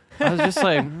know, I was just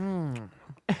like,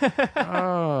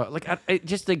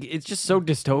 it's just so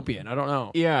dystopian. I don't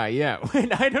know. Yeah.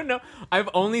 I don't know. I've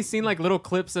only seen like little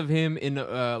clips of him in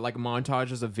like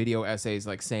montages of video essays,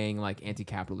 like saying like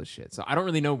anti-capitalist shit. So I don't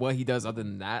really know what he does other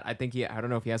than that. I don't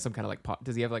know if he has some kind of like,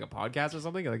 does he have like a podcast or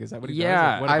something? Like, is that what he does?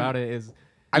 Yeah, Like, what about it is?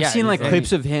 I've Yeah, seen like he's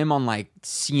clips of him on like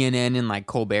CNN and like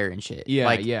Colbert and shit. Yeah,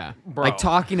 like, yeah. Bro. like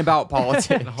talking about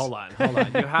politics. Hold on.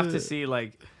 You have to see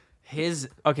like his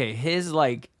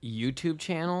like YouTube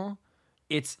channel.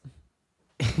 It's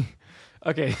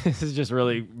okay. This is just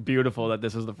really beautiful that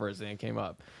this was the first thing that came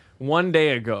up. One day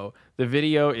ago, the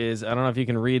video is, I don't know if you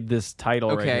can read this title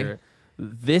right Okay. here.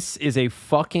 This is a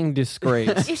fucking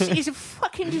disgrace. This is a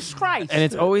fucking disgrace. And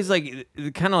it's always like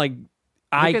kind of like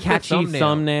Look at the eye-catchy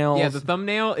thumbnails. Yeah, the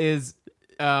thumbnail is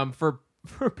for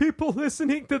people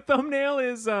listening. The thumbnail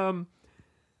is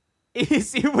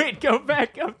wait, go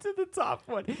back up to the top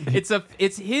one.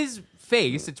 It's his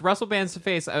face. It's Russell Brand's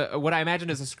face. What I imagine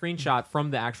is a screenshot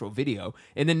from the actual video,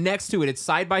 and then next to it, it's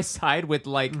side by side with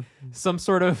like some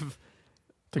sort of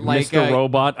like Mr.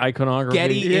 Robot iconography.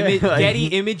 Getty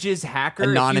Images hacker.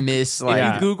 Anonymous, If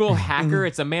like- you Google hacker,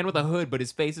 it's a man with a hood, but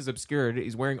his face is obscured.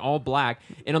 He's wearing all black,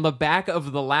 and on the back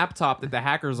of the laptop that the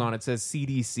hacker's on, it says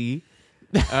CDC.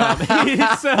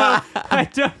 I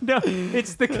don't know.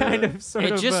 It's the kind of sort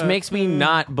It of. just makes me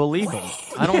not believe him.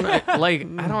 I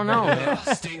don't know.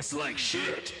 Stinks like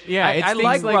shit. Yeah, it I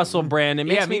stinks like Russell Brand. It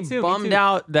makes Yeah, me me too, me bummed too.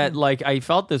 out that like I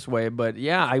felt this way, but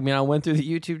yeah, I mean, I went through the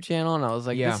YouTube channel and I was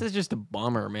like, Yeah. this is just a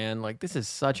bummer, man. Like, this is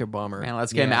such a bummer. Man,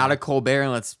 let's get him Yeah. out of Colbert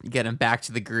and let's get him back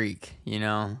to the Greek. You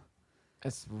know,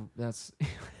 That's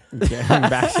Get him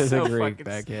back to the So Greek, fucking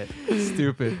Beckett.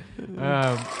 stupid.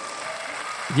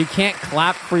 You can't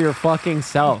clap for your fucking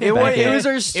self. It was Beckett.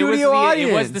 our studio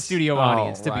audience. It was the studio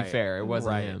audience. To right. be fair, it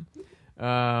wasn't Right. him.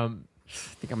 I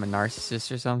think I'm a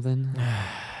narcissist or something.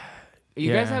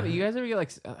 You guys Yeah. ever get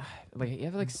like you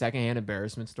have like secondhand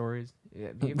embarrassment stories? Yeah,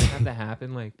 you ever have that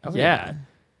happen? Like, Yeah.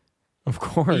 Of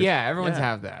course. yeah, everyone's Yeah.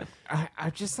 have that.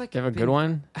 I just like. Do you have a good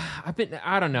one?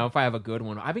 I don't know if I have a good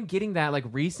one. I've been getting that like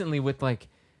recently with like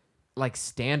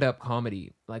stand up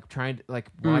comedy, like trying to like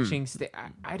watching.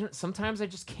 I don't. Sometimes I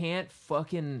just can't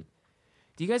fucking.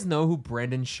 Do you guys know who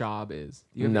Brendan Schaub is?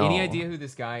 Do you have No. any idea who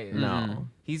this guy is? No.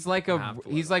 He's like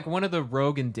he's like one of the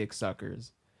Rogan dick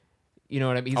suckers. You know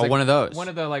what I mean? He's Oh, like one of those. One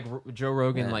of the like Joe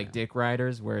Rogan like dick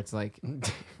riders, where it's like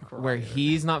where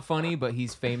he's not funny, but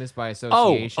he's famous by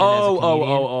association. as a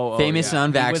comedian. Famous and He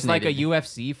unvaccinated. was like a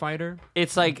UFC fighter.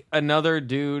 It's like another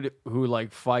dude who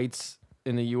like fights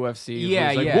in the UFC. Yeah,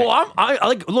 who's like, yeah. Well, I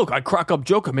like look. I crack up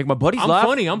joke. I make my buddies laugh.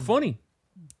 I'm funny.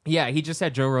 Yeah, he just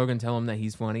had Joe Rogan tell him that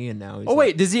he's funny, and now he's Oh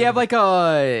wait, does he have like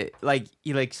a like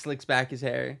he like slicks back his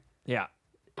hair? Yeah,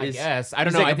 I Is- guess. I don't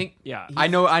he's know. like I think yeah. I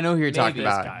know who you're talking this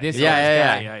about. guy. This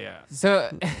yeah. yeah. So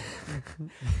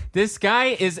this guy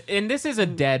is, and this is a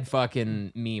dead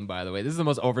fucking meme, by the way. This is the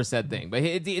most oversaid thing, but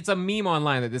it's a meme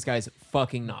online that this guy's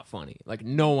fucking not funny. Like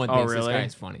no one thinks this really?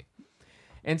 guy's funny.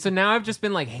 And so now I've just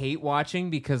been like hate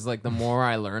watching because like the more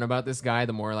I learn about this guy,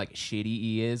 the more like shitty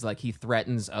he is. Like he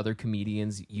threatens other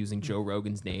comedians using Joe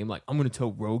Rogan's name. Like I'm gonna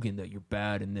tell Rogan that you're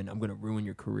bad, and then I'm gonna ruin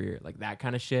your career. Like that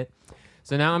kind of shit.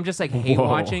 So now I'm just like hate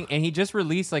watching, and he just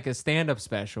released like a stand-up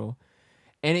special,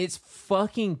 and it's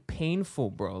fucking painful,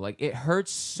 bro. Like it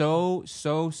hurts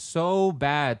so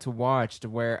bad to watch, to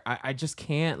where I just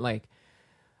can't like.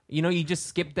 You know, you just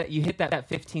skip that. You hit that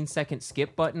 15-second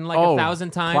skip button like 1,000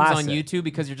 times classic. on YouTube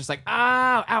because you're just like,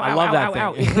 ow, I love that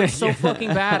ow. thing. It hurts so fucking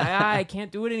bad. I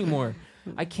can't do it anymore.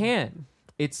 I can't.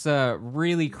 It's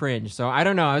really cringe. So I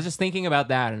don't know. I was just thinking about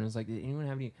that, and I was like, did anyone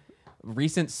have any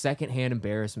recent secondhand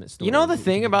embarrassment stories? You know the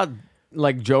thing about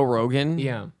like Joe Rogan?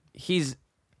 Yeah.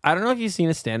 I don't know if you've seen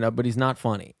his stand up, but he's not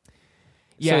funny.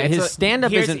 Yeah, So his stand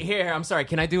up isn't. Here, I'm sorry.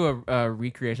 Can I do a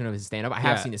recreation of his stand up? I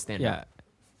have seen his stand up. Yeah.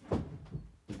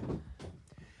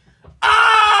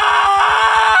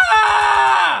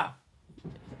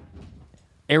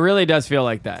 It really does feel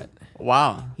like that.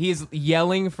 Wow. He's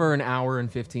yelling for an hour and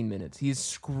 15 minutes. He's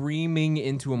screaming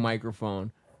into a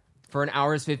microphone for an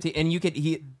hour and 15. And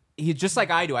he just like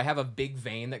I do. I have a big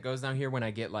vein that goes down here when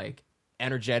I get like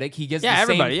energetic. He gets the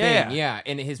everybody, same thing. yeah.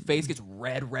 And his face gets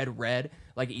red.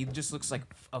 Like he just looks like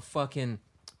a fucking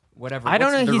whatever. I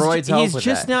don't know. steroids help He's with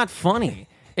just that? not funny.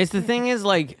 It's the thing is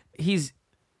like he's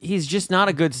just not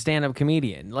a good stand-up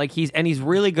comedian. Like he's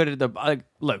really good at the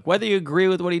look. Whether you agree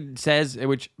with what he says,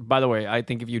 which by the way, I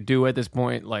think if you do at this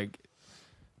point, like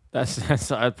that's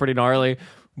pretty gnarly.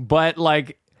 But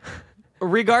like,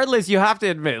 regardless, you have to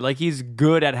admit, like he's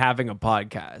good at having a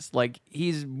podcast. Like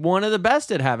he's one of the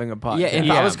best at having a podcast. Yeah,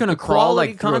 if I was gonna The crawl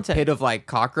quality like through a content. pit of like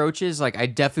cockroaches, like I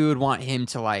definitely would want him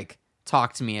to like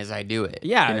talk to me as I do it.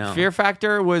 Yeah, you know? Fear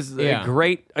Factor was Yeah. a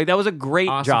great. Like, that was a great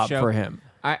Awesome job show. for him.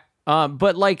 But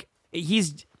But like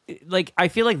he's like I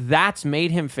feel like that's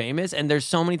made him famous. And there's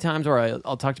so many times where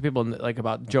I'll talk to people like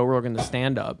about Joe Rogan the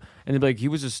stand up, and they'll be like, he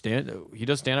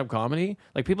does stand up comedy.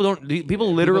 Like people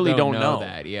literally don't know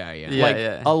that. Yeah. Yeah.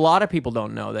 Like a lot of people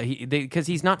don't know that because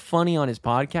he's not funny on his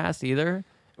podcast either.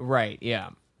 Right. Yeah.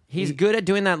 He's good at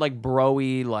doing that like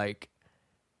bro-y, like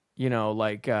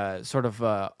like sort of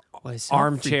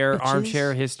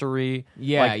armchair history.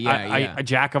 Yeah, like, yeah. A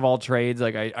jack of all trades.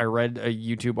 Like I read a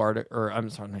YouTube article, or I'm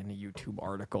sorry, not a YouTube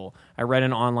article. I read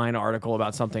an online article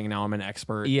about something. Now I'm an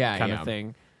expert. Yeah, kind yeah. of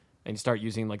thing. And you start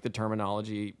using like the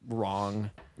terminology wrong.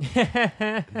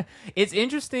 It's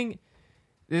interesting.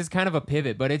 This is kind of a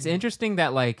pivot, but it's interesting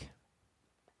that like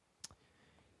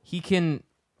he can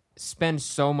spend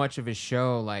so much of his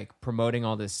show like promoting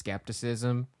all this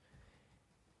skepticism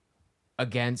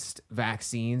against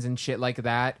vaccines and shit like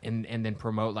that, and then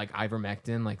promote like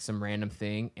ivermectin, like some random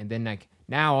thing, and then like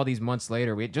now all these months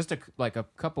later, we just a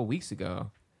couple weeks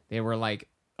ago, they were like,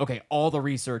 okay, all the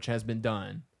research has been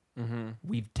done. Mm-hmm.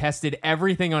 We've tested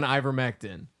everything on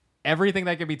ivermectin, everything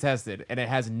that can be tested, and it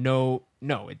has no.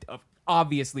 It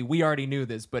obviously we already knew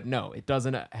this, but no, it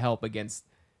doesn't help against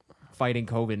fighting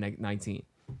COVID-19,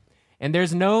 and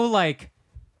there's no like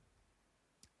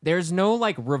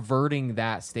reverting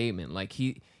that statement. Like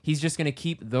he's just gonna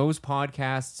keep those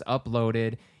podcasts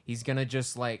uploaded. He's gonna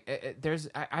just like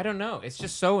I don't know. It's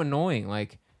just so annoying.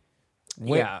 Like,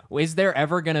 is there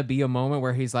ever gonna be a moment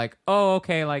where he's like, oh,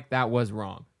 okay, like that was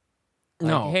wrong? Like,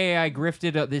 No. Hey, I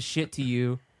grifted this shit to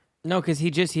you. No, because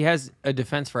he has a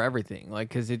defense for everything. Like,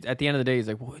 because at the end of the day, he's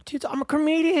like, well, dude, I'm a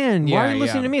comedian. Why Yeah, are you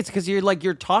listening yeah. to me? It's because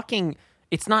you're talking.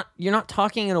 You're not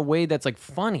talking in a way that's like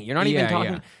funny. You're not even Yeah,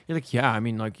 talking. yeah. You're like, yeah, I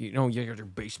mean, like, you got your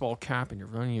baseball cap and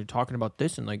you're talking about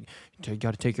this, and like, you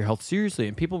got to take your health seriously,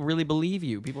 and people really believe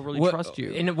you. People really trust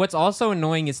you. And what's also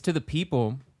annoying is to the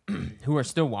people who are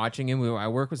still watching him. I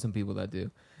work with some people that do.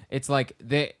 It's like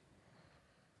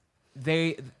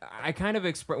I kind of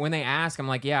express when they ask, I'm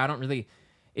like, yeah, I don't really.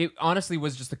 It honestly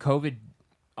was just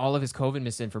all of his COVID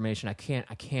misinformation. I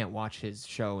can't watch his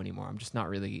show anymore. I'm just not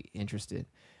really interested.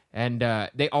 And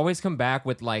they always come back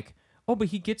with like, oh, but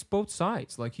he gets both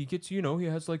sides. Like he gets, he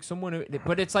has like someone.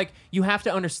 But it's like you have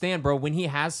to understand, bro. When he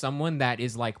has someone that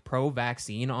is like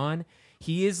pro-vaccine on,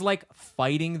 he is like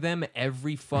fighting them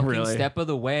every fucking step of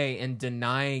the way and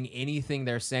denying anything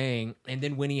they're saying. And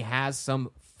then when he has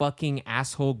some fucking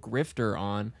asshole grifter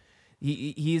on,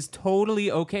 he is totally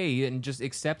okay and just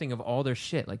accepting of all their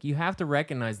shit. Like you have to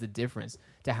recognize the difference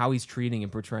to how he's treating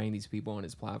and portraying these people on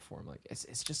his platform. Like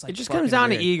it's just like it just comes down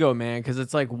weird. to ego, man. Because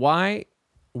it's like why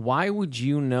would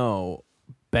you know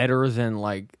better than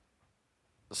like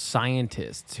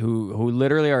scientists who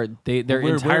literally are their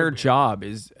entire job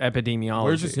is epidemiology.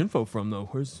 Where's this info from though?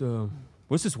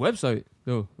 What's this website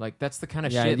though? Like that's the kind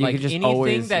of shit. you Like could just anything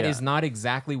always- that yeah. is not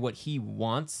exactly what he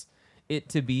wants it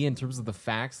to be in terms of the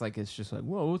facts. Like it's just like,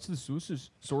 whoa, what's this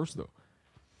source though?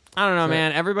 I don't know,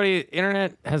 man.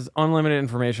 Internet has unlimited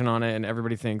information on it, and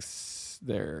everybody thinks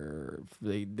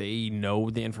they know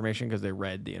the information because they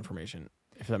read the information.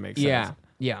 If that makes sense.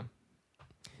 Yeah.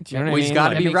 Do you know what I Well, he's mean? got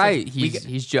to Like, be makes right. sense.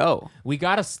 He's Joe. We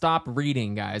gotta stop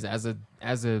reading, guys, as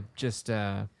a just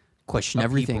Question of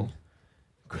everything. people.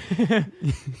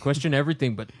 Question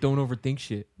everything, but don't overthink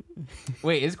shit.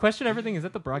 Wait, is question everything? Is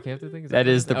that the Brockhampton thing? That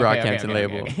is the Okay, Brockhampton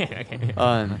label. Okay.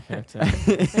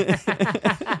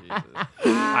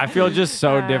 I feel just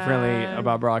so differently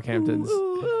about Brockhamptons.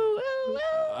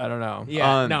 I don't know.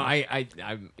 Yeah, Um, no, I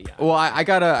yeah. Well, I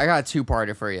got a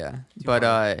two-parter for you, but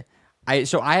I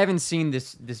haven't seen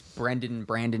this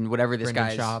Brandon whatever this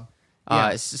Brendan guy's Schaub.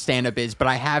 Yeah. stand-up is, but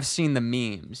I have seen the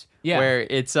memes. Yeah. Where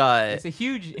it's It's a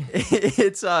huge.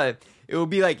 it will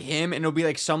be like him, and it'll be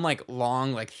like some like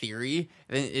long like theory,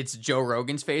 and then it's Joe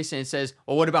Rogan's face, and it says,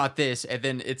 "Well, what about this?" And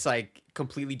then it's like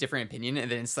completely different opinion, and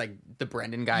then it's like the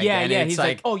Brendan guy. Yeah, again, yeah. and it's He's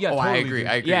like, oh yeah, totally, I agree. dude.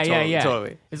 I agree. Yeah, totally, yeah.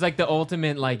 totally. It's like the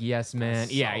ultimate like yes man.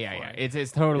 Yeah.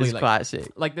 It's totally It's like classic.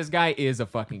 Like this guy is a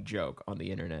fucking joke on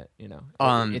the internet.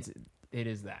 It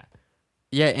is that.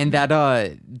 Yeah, and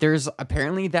that there's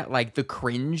apparently that like the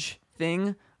cringe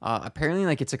thing. Apparently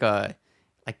like it's like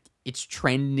it's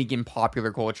trending in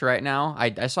popular culture right now.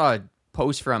 I saw a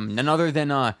post from none other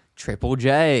than Triple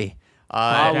J.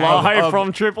 Live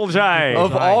from Triple J.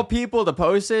 Of all people to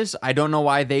post this, I don't know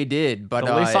why they did, but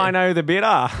the least I know, the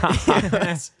better.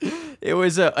 it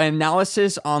was an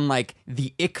analysis on like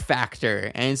the ick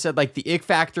factor, and it said like the ick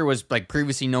factor was like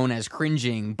previously known as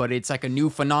cringing, but it's like a new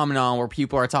phenomenon where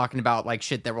people are talking about like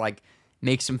shit that like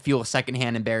makes them feel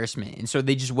secondhand embarrassment, and so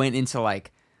they just went into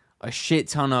like a shit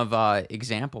ton of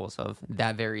examples of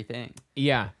that very thing.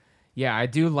 Yeah. I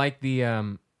do like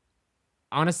the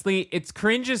honestly, it's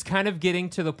cringe is kind of getting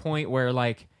to the point where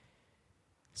like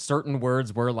certain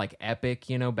words were like epic,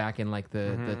 back in like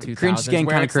the 2000s. Cringe is getting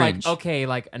where kinda it's cringe. Like, okay,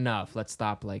 like enough. Let's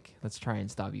try and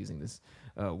stop using this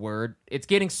word. It's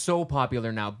getting so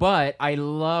popular now, but I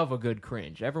love a good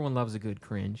cringe. Everyone loves a good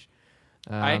cringe.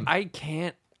 I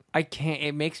can't.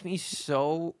 It makes me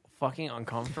so fucking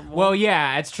uncomfortable. Well,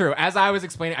 yeah, it's true. As I was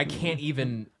explaining, I can't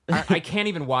even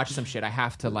watch some shit. I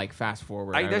have to like fast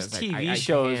forward. There's was like, TV I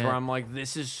shows can't. where I'm like,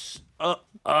 this is.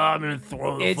 I'm gonna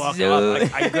throw the It's fuck so-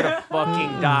 up. Like, I'm gonna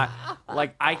fucking die.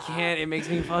 Like I can't. It makes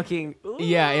me fucking.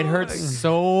 Yeah, it hurts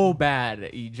so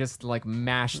bad. You just like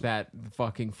mash that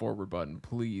fucking forward button,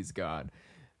 please, God.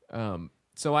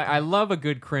 So I love a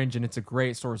good cringe, and it's a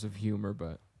great source of humor,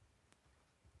 but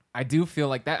I do feel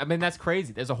like that. I mean, that's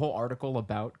crazy. There's a whole article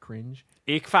about cringe.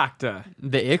 Ick factor.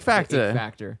 The ick factor. Ick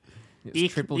factor. It's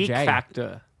Ick, Triple ick J.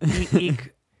 factor.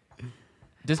 Ick.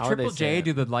 Does How would they Triple say J it?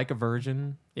 do the like a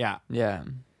version? Yeah. Yeah.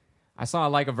 I saw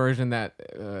like a version that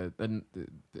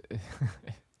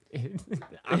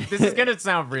this is gonna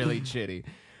sound really shitty.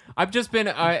 I've just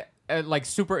been like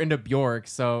super into Bjork,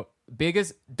 so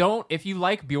if you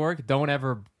like Bjork, don't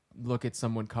ever look at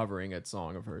someone covering a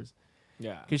song of hers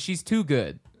Yeah. because she's too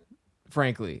good.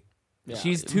 Frankly,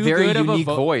 she's too Very good unique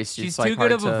of a voice. She's It's, like, too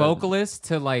good hard of a to- vocalist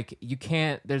to like you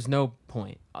can't. There's no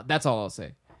point. That's all I'll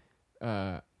say.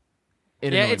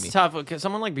 It Yeah, annoyed it's me. tough because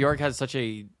someone like Bjork has such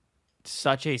a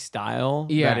style.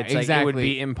 Yeah, that it's like it would exactly.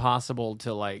 be impossible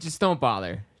to like. Just don't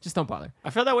bother. Just don't bother. I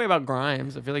feel that way about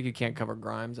Grimes. I feel like you can't cover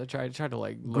Grimes. I tried to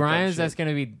like look up Grimes, shit. that's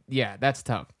gonna be that's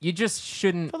tough. You just I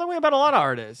shouldn't. feel that way about a lot of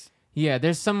artists. Yeah,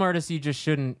 there's some artists you just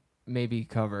shouldn't maybe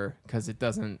cover because it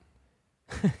doesn't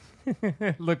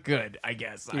look good. I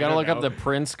guess You gotta look up the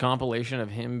Prince compilation of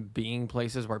him being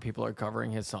places where people are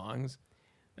covering his songs,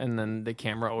 and then the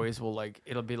camera always will like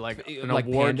it'll be like an Like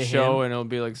pan award to show, him. and it'll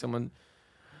be like someone.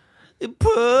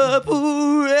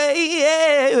 Purple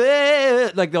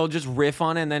rain, like they'll just riff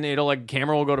on it, and then it'll like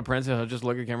camera will go to Prince, and he'll just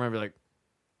look at camera and be like,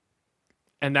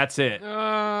 and that's it.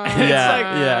 And it's like,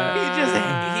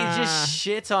 yeah. he just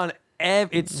shits on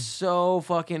it's so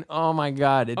fucking. Oh my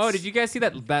god! It's, did you guys see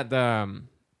that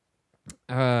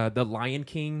the Lion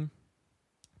King,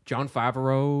 Jon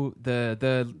Favreau,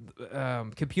 the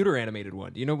computer animated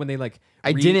one? You know when they like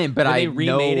I didn't, but I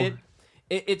remade know.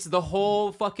 it. It's the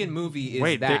whole fucking movie. Is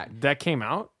wait that came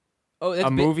out? Oh, that's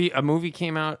A movie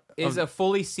came out. is a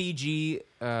fully CG.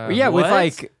 Yeah, What? with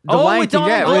like the Oh, Lion with King,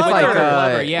 Donald with like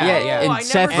Glover. Yeah. and Oh, I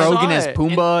Seth never Rogen saw as it.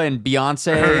 Pumbaa and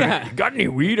Beyonce. Got any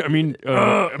weed? I mean,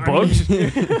 bugs.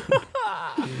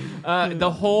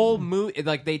 The whole movie,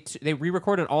 like they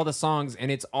re-recorded all the songs, and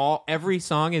it's all every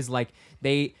song is like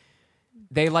they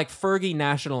like Fergie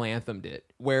national anthemed it,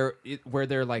 where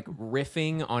they're like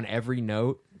riffing on every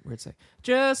note. Where it's like,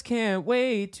 just can't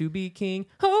wait to be king.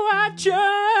 Oh, I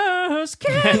just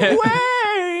can't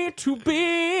wait to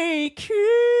be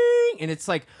king. And it's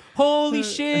like, holy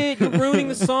shit, you're ruining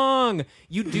the song.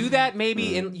 You do that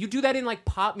in like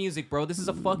pop music, bro. This is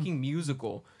a fucking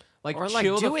musical. Like, Or like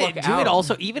chill do the it, fuck do out. it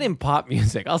also even in pop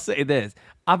music. I'll say this: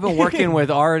 I've been working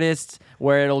with artists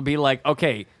where it'll be like,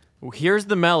 okay, here's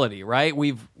the melody, right?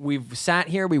 We've sat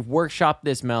here, we've workshopped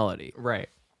this melody, Right.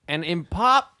 and in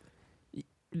pop,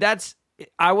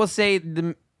 I will say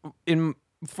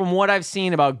from what I've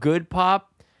seen about good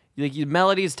pop, like the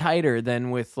melody is tighter than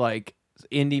with like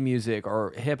indie music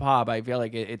or hip hop. I feel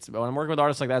like it's when I'm working with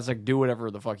artists like that, it's like do whatever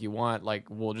the fuck you want. Like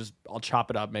I'll chop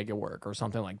it up, make it work or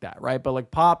something like that, right? But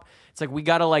like pop, it's like we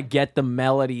gotta like get the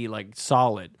melody like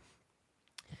solid.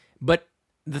 But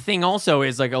the thing also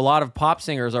is like a lot of pop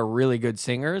singers are really good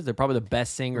singers. They're probably the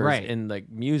best singers Right. in like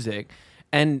music.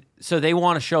 And so they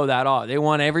want to show that off. They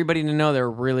want everybody to know they're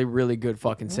really, really good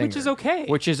fucking singers.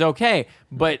 Which is okay.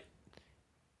 But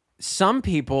some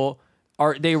people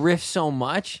they riff so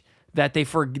much that they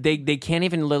can't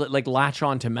even like latch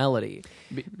on to melody.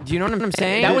 Do you know what I'm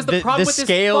saying? That was the problem the with this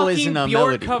scale fucking isn't a Bjork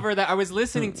melody. cover that I was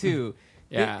listening to.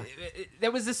 Yeah.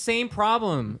 That was the same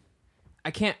problem.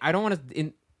 I don't want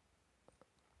to.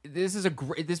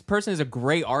 This person is a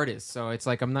great artist, so it's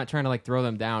like I'm not trying to like throw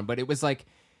them down, but it was like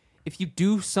if you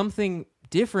do something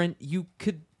different, you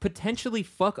could potentially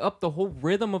fuck up the whole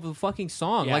rhythm of the fucking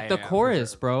song, Yeah, like the yeah,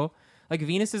 chorus, for sure. bro. Like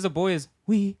Venus is a Boy is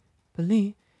we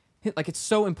believe. Like it's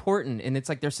so important, and it's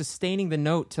like they're sustaining the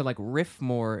note to like riff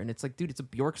more, and it's like, dude, it's a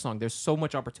Bjork song. There's so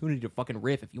much opportunity to fucking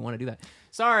riff if you want to do that.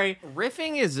 Sorry,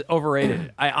 riffing is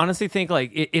overrated. I honestly think like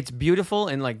it's beautiful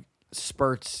in like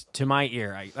spurts to my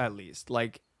ear, at least.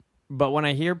 Like, but when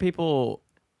I hear people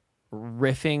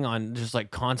riffing on just like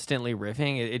constantly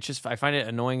riffing, it just I find it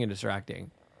annoying and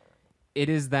distracting. it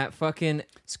is that fucking.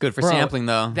 It's good for Bro, sampling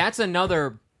though. That's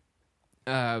another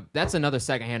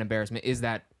secondhand embarrassment. Is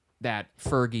that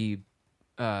Fergie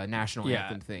national Yeah,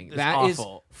 anthem thing? it's That is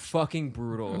awful. fucking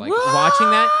brutal. Like watching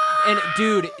that, and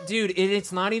dude,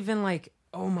 it's not even like,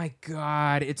 oh my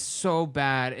god, it's so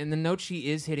bad. And the note she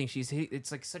is hitting,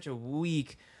 it's like such a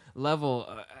weak level.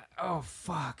 Oh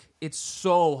fuck, it's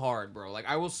so hard, bro. Like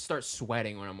I will start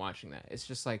sweating when I'm watching that. It's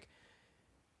just like,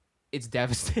 it's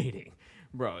devastating,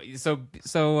 bro. So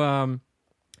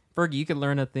Fergie, you could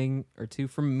learn a thing or two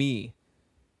from me.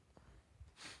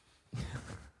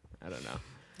 I don't know.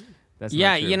 That's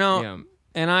Yeah, not true. you know, Yeah.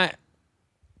 and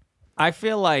I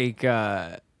feel like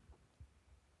Becca,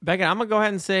 I'm gonna go ahead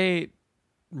and say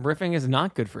riffing is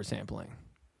not good for sampling,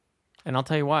 and I'll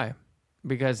tell you why.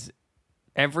 Because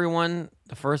everyone,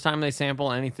 the first time they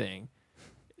sample anything,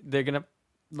 they're gonna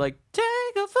like take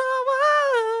it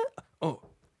forward. Oh,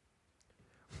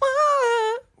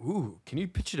 ooh, can you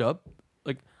pitch it up?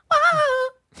 Like,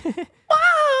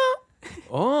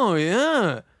 oh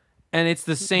yeah, and it's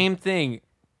the same thing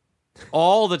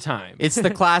all the time. It's the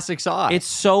classic song. It's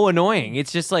so annoying.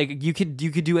 It's just like you could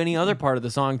do any other part of the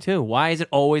song too. Why does it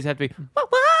always have to be?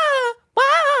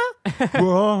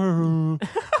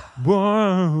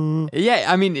 Yeah,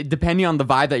 I mean, depending on the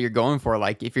vibe that you're going for,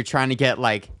 like if you're trying to get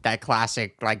like that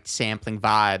classic like sampling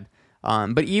vibe,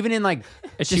 but even in like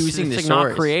choosing the it's source,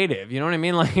 not creative. You know what I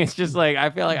mean? Like it's just like I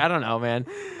feel like I don't know, man.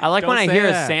 I like when I Don't hear say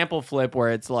a that. sample flip where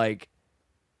it's like,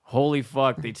 holy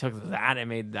fuck, they took that and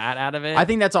made that out of it. I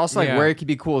think that's also like Yeah. where it could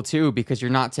be cool too, because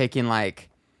you're not taking like,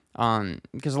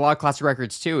 because a lot of classic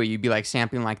records too, you'd be like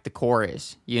sampling like the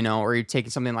chorus, you know, or you're taking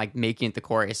something like making it the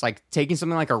chorus. Like taking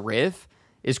something like a riff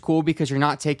is cool because you're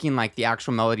not taking like the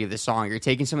actual melody of the song. You're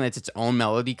taking something that's its own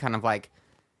melody, kind of like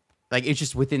it's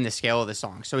just within the scale of the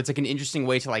song. So it's like an interesting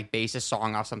way to like base a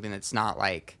song off something that's not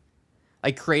like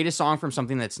create a song from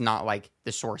something that's not like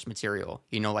the source material,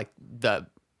 you know, like the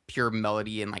pure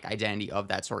melody and like identity of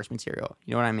that source material.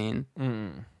 You know what I mean?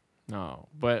 no,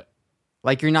 but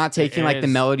Like you're not taking It like the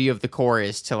is. melody of the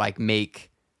chorus to like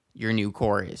make your new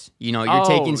chorus. You know, you're Oh,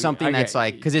 taking something okay. that's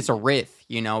like, because it's a riff.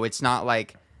 You know, it's not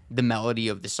like the melody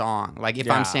of the song. Like if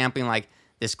I'm sampling like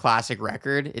this classic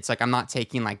record, it's like I'm not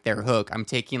taking like their hook. I'm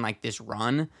taking like this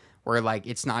run where like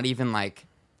it's not even like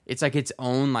it's like its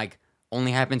own like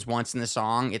only happens once in the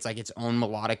song. It's like its own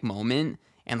melodic moment,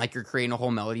 and like you're creating a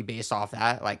whole melody based off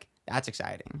that. Like that's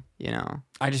exciting, you know?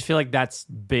 I just feel like that's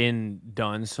been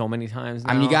done so many times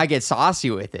now. I mean, you gotta get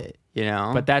saucy with it, you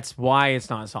know? But that's why it's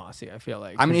not saucy, I feel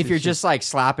like. I mean, if you're just like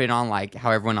slapping on like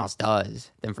how everyone else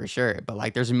does, then for sure. But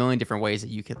like there's a million different ways that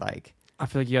you could like I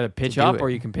feel like you gotta pitch do up it. or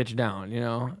you can pitch down, you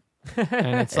know?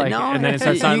 And it's like No, and then it you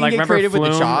starts can sounding like get remember creative with the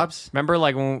Flume? chops. Remember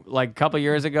like when like a couple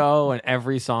years ago when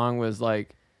every song was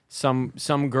like some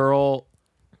girl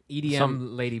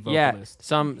EDM lady yeah, vocalist.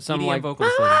 some EDM like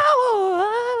vocalist lady.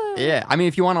 yeah. I mean,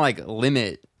 if you want to like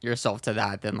limit yourself to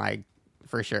that, then like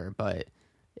for sure. But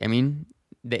I mean,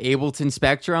 the Ableton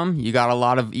Spectrum, you got a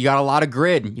lot of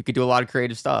grid. You could do a lot of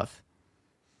creative stuff.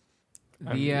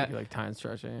 like time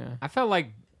stretching, yeah. I felt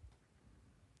like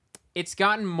it's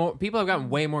gotten more. People have gotten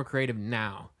way more creative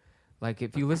now. Like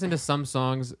if you listen to some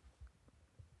songs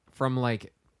from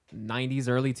like 90s,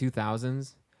 early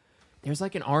 2000s, there's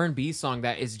like an R&B song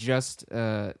that is just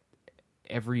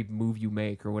every move you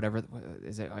make or whatever.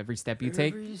 Is it every step you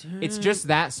take? It's just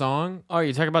that song. Oh,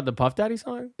 you're talking about the Puff Daddy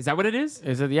song? Is that what it is?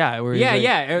 Is it? Yeah. Where he's Yeah, like-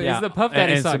 yeah. It's the Puff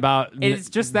Daddy and song. It's about It's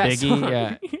just that Biggie, song.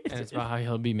 yeah. And it's about how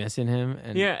he'll be missing him.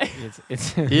 And Yeah.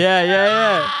 It's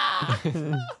Yeah.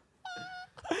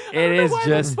 it is why just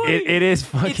that's funny. it is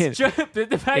fucking It's just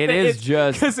the fact it that is it's,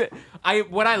 just- because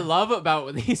what I love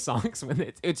about these songs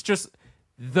when it's just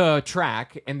the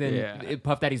track and then Yeah.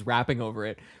 Puff Daddy's rapping over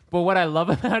it. But what I love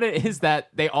about it is that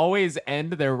they always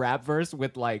end their rap verse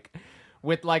with like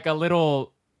a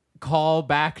little call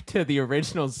back to the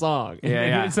original song. And Yeah,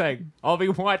 yeah. it's like, I'll be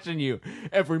watching you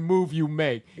every move you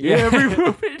make. Yeah. Every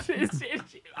move.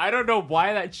 I don't know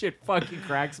why that shit fucking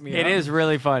cracks me It up. is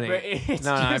really funny. But it's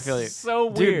no, I just feel you. so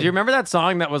weird. Dude, do you remember that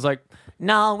song that was like,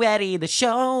 "Now ready the show,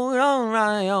 all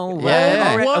right, all right." Yeah.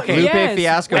 all right." Okay. Lupe Yes.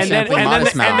 Fiasco And then, sampling and,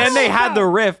 Modest then, and Mouse. then they had the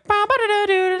riff.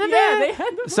 Yeah, they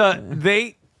had the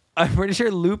So I'm pretty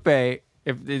sure Lupe,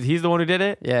 if he's the one who did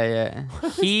it, yeah.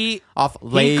 he Off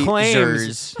he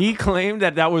lasers. claimed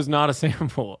that was not a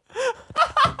sample.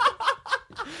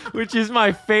 Which is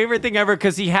my favorite thing ever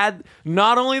because he had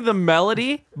not only the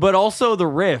melody but also the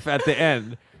riff at the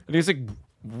end. And he's like,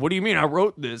 "What do you mean I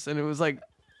wrote this?" And it was like,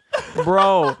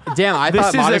 "Bro, Damn, I this thought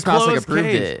is Modest a Mouse like closed approved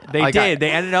case." it. They Like, did.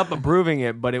 They ended up approving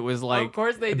it, but it was like, of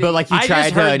course they did. But like he I tried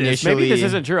just to heard this. initially. Maybe this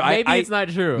isn't true. Maybe I, it's not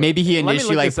true. Maybe he Let me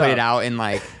initially look like this put up. it out and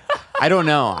like I don't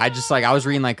know. I just like I was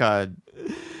reading like a.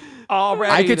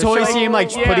 already. I could the totally show- see him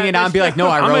like Yeah, putting it out and be like, "No,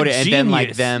 I I'm a wrote it," and then like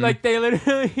genius. them. Like they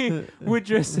literally would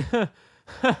just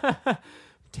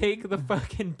take the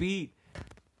fucking beat.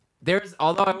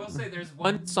 Although I will say there's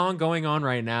one song going on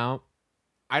right now.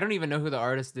 I don't even know who the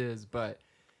artist is, but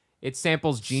it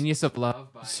samples "Genius of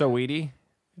Love" by. Saweetie.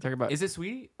 You talking about? Is it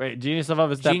Sweet? Wait, Genius of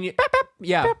Love is that? Genius.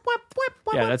 Yeah,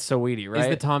 Yeah, that's Saweetie, right? is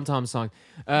the Tom Tom song.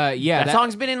 Yeah, that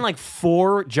song's been in like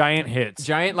 4 giant hits.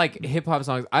 giant like hip hop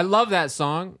songs. I love that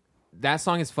song. That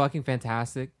song is fucking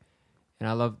fantastic, and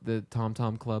I love the Tom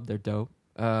Tom Club. They're dope.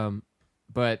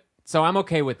 But so I'm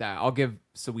okay with that. I'll give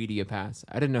Saweetie a pass.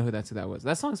 I didn't know who that was.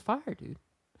 That song's fire, dude.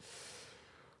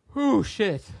 Whew,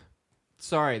 shit.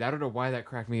 Sorry, I don't know why that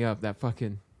cracked me up. That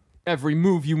fucking every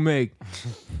move you make.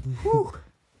 Whew.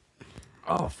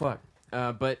 Oh fuck.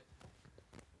 But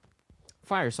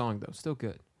fire song though, still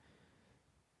good.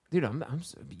 Dude,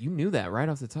 you knew that right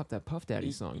off the top. That Puff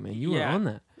Daddy song, man. You were Yeah. on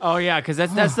that. Oh yeah, because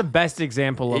that's the best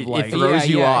example of It like throws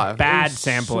you off. bad It was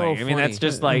sampling. so I mean, that's funny.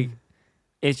 just like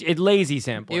it's lazy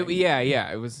sampling.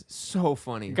 It was so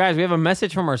funny. Guys, we have a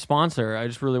message from our sponsor. I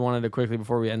just really wanted to quickly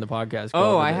before we end the podcast.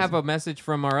 Oh, I have a message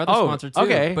from our other sponsor too.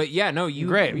 okay. But yeah, no, you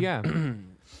Great. Yeah.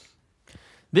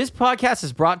 This podcast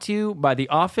is brought to you by the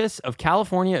Office of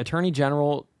California Attorney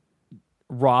General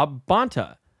Rob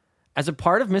Bonta. As a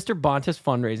part of Mr. Bonta's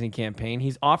fundraising campaign,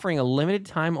 he's offering a limited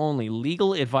time only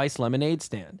legal advice lemonade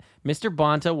stand. Mr.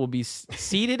 Bonta will be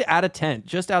seated at a tent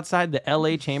just outside the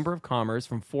LA Chamber of Commerce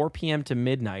from 4 p.m. to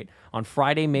midnight on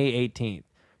Friday, May 18th.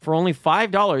 For only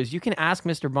 $5, you can ask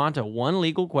Mr. Bonta one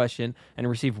legal question and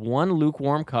receive one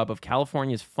lukewarm cup of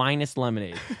California's finest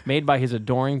lemonade made by his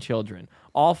adoring children.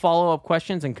 All follow-up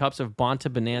questions and cups of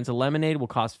Bonta Bonanza lemonade will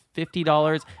cost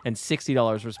 $50 and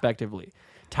 $60 respectively.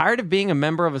 Tired of being a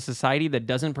member of a society that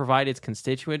doesn't provide its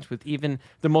constituents with even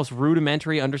the most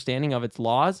rudimentary understanding of its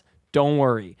laws? Don't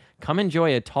worry. Come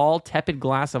enjoy a tall, tepid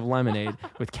glass of lemonade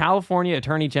with California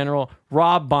Attorney General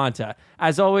Rob Bonta.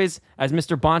 As always, as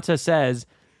Mr. Bonta says,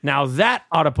 now that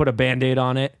ought to put a Band-Aid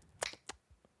on it.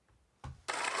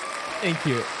 Thank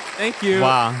you. Thank you.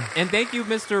 Wow. And thank you,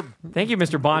 Mr.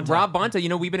 Bonta. Rob Bonta. You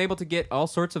know, we've been able to get all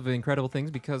sorts of incredible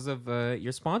things because of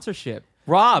your sponsorship.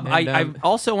 Rob, And, I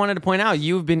also wanted to point out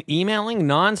you've been emailing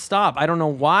nonstop. I don't know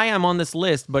why I'm on this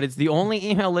list, but it's the only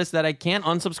email list that I can't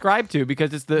unsubscribe to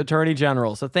because it's the Attorney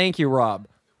General. So thank you, Rob.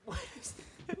 I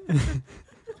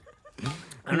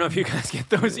don't know if you guys get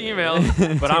those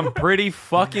emails, but I'm pretty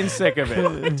fucking sick of it.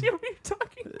 What are you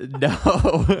talking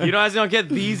No. You guys don't get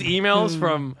these emails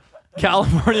from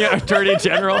California Attorney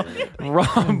General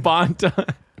Rob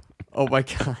Bonta. Oh my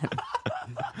god.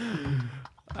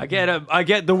 I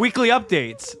get the weekly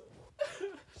updates.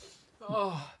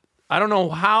 I don't know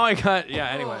how I got. Yeah.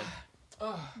 Anyway.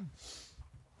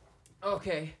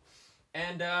 Okay,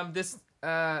 and this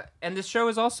show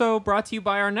is also brought to you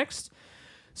by our next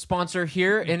sponsor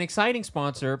here, an exciting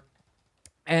sponsor,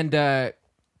 and I'm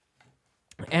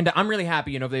really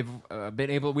happy. You know, we've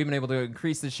been able to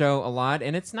increase the show a lot,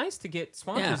 and it's nice to get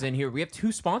sponsors in here. We have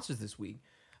 2 sponsors this week.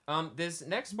 This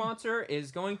next sponsor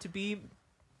is going to be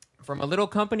from a little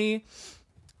company,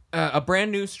 a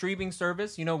brand new streaming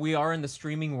service. You know, we are in the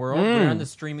streaming world. We're in the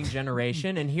streaming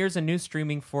generation, and here's a new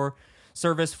streaming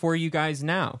service for you guys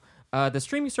now. The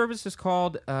streaming service is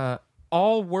called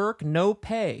All Work No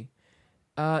Pay.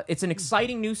 It's an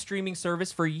exciting new streaming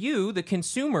service for you, the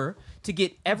consumer, to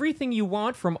get everything you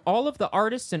want from all of the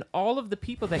artists and all of the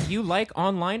people that you like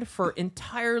online for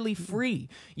entirely free.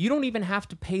 You don't even have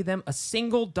to pay them a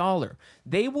single dollar.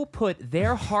 They will put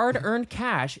their hard-earned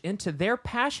cash into their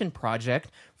passion project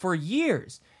for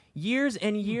years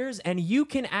and years, and you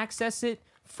can access it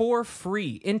for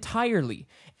free entirely.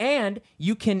 And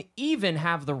you can even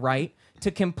have the right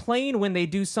to complain when they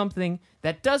do something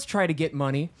that does try to get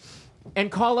money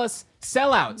and call us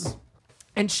sellouts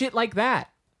and shit like that.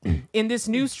 In this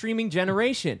new streaming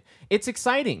generation, it's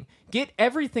exciting. Get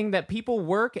everything that people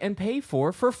work and pay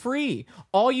for free.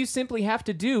 All you simply have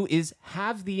to do is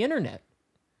have the internet.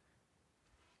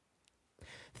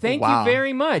 Thank you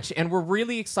very much. And we're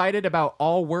really excited about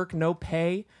All Work No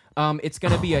Pay. It's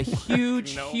going to be a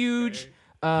huge,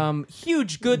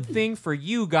 huge good thing for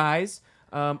you guys.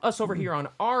 Us over here on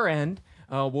our end.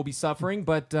 We'll be suffering,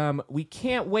 but we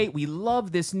can't wait. We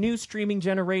love this new streaming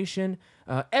generation.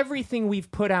 Everything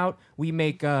we've put out, we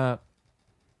make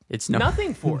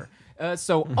nothing for.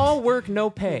 So All Work, No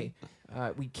Pay.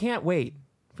 We can't wait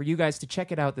for you guys to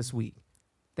check it out this week.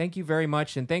 Thank you very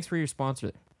much, and thanks for your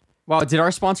sponsor. Wow, did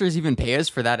our sponsors even pay us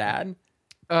for that ad?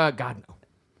 God, no.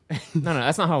 No,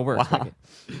 that's not how it works. Wow.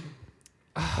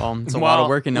 Well, it's a lot of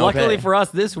work and no luckily pay. for us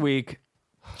this week,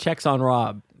 checks on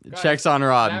Rob. Checks on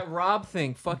Rob. That Rob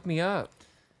thing fucked me up.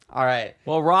 All right.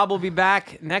 Well, Rob will be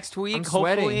back next week. I'm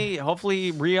sweating.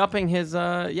 Hopefully re-upping his.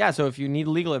 So if you need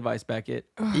legal advice, Beckett.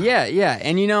 Yeah.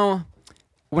 And you know,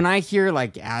 when I hear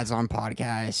like ads on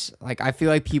podcasts, like I feel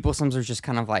like people sometimes are just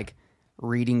kind of like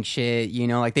reading shit. You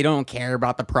know, like they don't care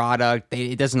about the product.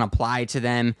 It doesn't apply to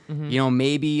them. Mm-hmm. You know,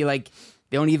 maybe like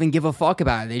they don't even give a fuck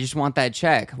about it. They just want that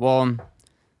check. Well,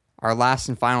 our last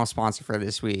and final sponsor for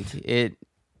this week, it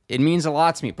means a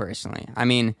lot to me personally. I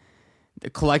mean,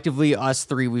 collectively, us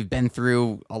three, we've been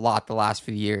through a lot the last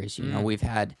few years. You know, we've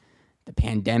had the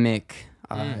pandemic.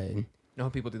 You know how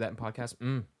people do that in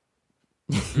podcasts?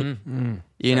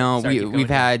 You know, we've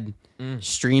had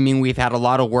streaming. We've had a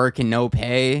lot of work and no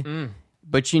pay.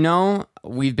 But, you know,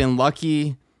 we've been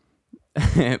lucky,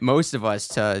 most of us,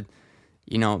 to,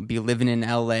 you know, be living in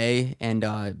LA and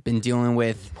been dealing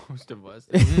with... Most of us.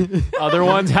 Other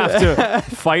ones have to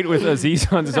fight with Aziz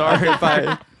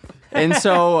Ansari. And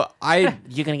so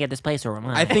you're going to get this place or am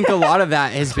I? I think a lot of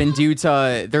that has been due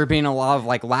to there being a lot of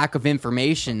like lack of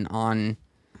information on,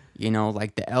 you know,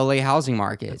 like the LA housing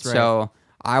market. That's right. So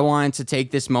I wanted to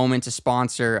take this moment to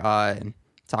sponsor,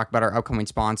 talk about our upcoming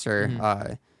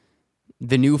sponsor,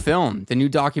 the new film, the new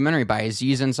documentary by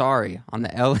Aziz Ansari on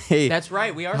the LA. That's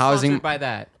right. We are housing sponsored by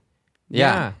that.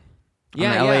 Yeah. On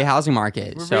the LA housing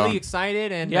market. We're really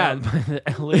excited and the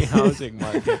LA housing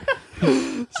market.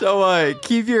 So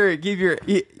keep your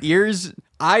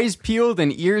eyes peeled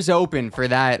and ears open for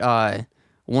that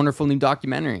wonderful new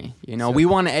documentary. You know, we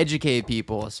want to educate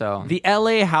people. So the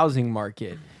LA housing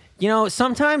market. You know,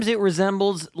 sometimes it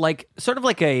resembles like sort of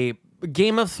like a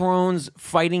Game of Thrones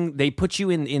fighting. They put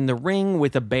you in the ring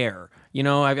with a bear. You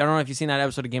know, I don't know if you've seen that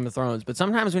episode of Game of Thrones, but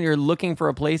sometimes when you're looking for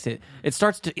a place, it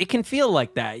can feel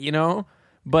like that, you know?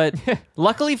 But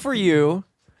luckily for you,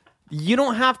 you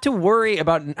don't have to worry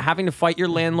about having to fight your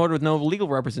landlord with no legal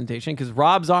representation because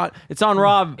it's on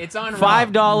Rob. It's on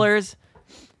 $5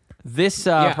 this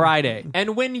Friday.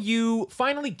 And when you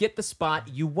finally get the spot,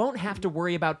 you won't have to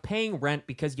worry about paying rent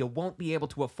because you won't be able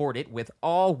to afford it with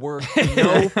All Work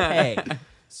No Pay.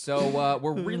 So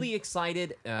we're really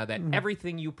excited that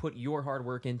everything you put your hard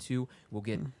work into will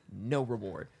get no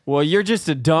reward. Well, you're just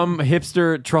a dumb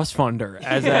hipster trust funder,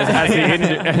 as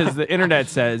the internet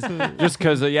says. Just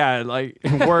because,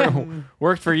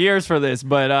 worked for years for this,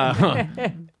 but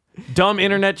dumb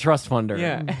internet trust funder.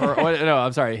 Yeah. No,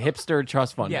 I'm sorry, hipster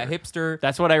trust funder. Yeah, hipster.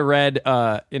 That's what I read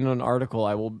in an article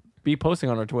I will be posting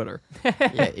on our Twitter.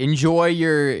 Yeah, enjoy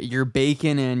your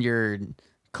bacon and your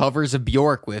covers of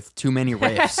Bjork with too many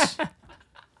riffs.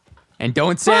 And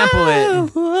don't sample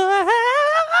it.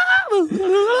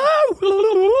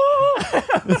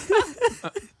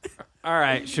 All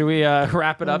right, should we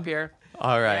wrap it up here?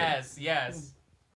 All right. Yes.